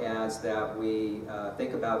also adds that we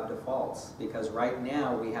think about defaults, because right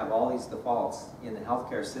now we have all these defaults in the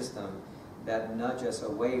healthcare system that nudge us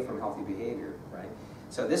away from healthy behavior, right?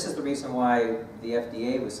 So this is the reason why the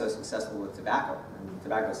FDA was so successful with tobacco and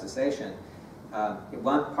tobacco cessation.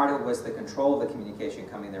 One part of it was the control of the communication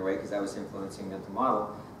coming their way, because that was influencing mental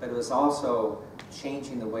model, but it was also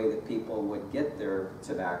changing the way that people would get their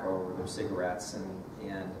tobacco or their cigarettes and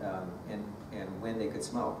when they could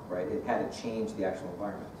smoke, right? It had to change the actual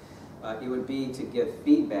environment. It would be to give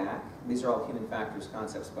feedback. These are all human factors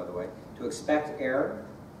concepts, by the way. To expect error,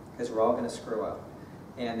 because we're all going to screw up.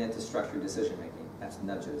 And then to structure decision making. That's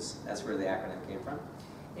nudges. That's where the acronym came from.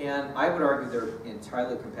 And I would argue they're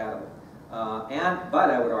entirely compatible. But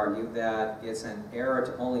I would argue that it's an error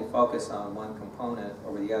to only focus on one component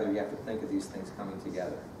over the other. You have to think of these things coming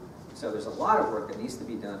together. So there's a lot of work that needs to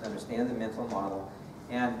be done to understand the mental model.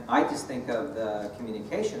 And I just think of the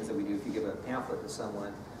communications that we do if you give a pamphlet to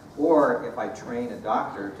someone, or if I train a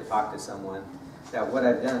doctor to talk to someone, that what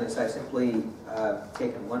I've done is I've simply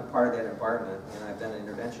taken one part of that environment and I've done an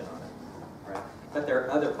intervention on it, right? But there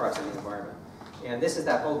are other parts of the environment. And this is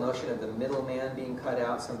that whole notion of the middleman being cut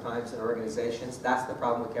out sometimes in organizations. That's the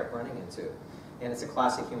problem we kept running into. And it's a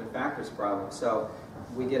classic human factors problem. So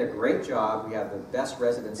we did a great job. We have the best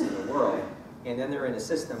residents in the world. And then they're in a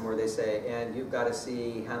system where they say, and you've got to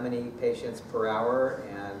see how many patients per hour,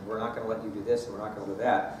 and we're not going to let you do this, and we're not going to do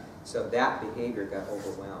that. So that behavior got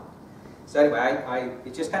overwhelmed. So anyway,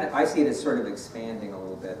 it just kind of, I see it as sort of expanding a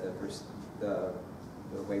little bit, the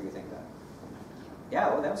way we think that. Yeah,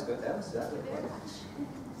 well, that was good. That was good.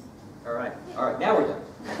 All right, now we're done.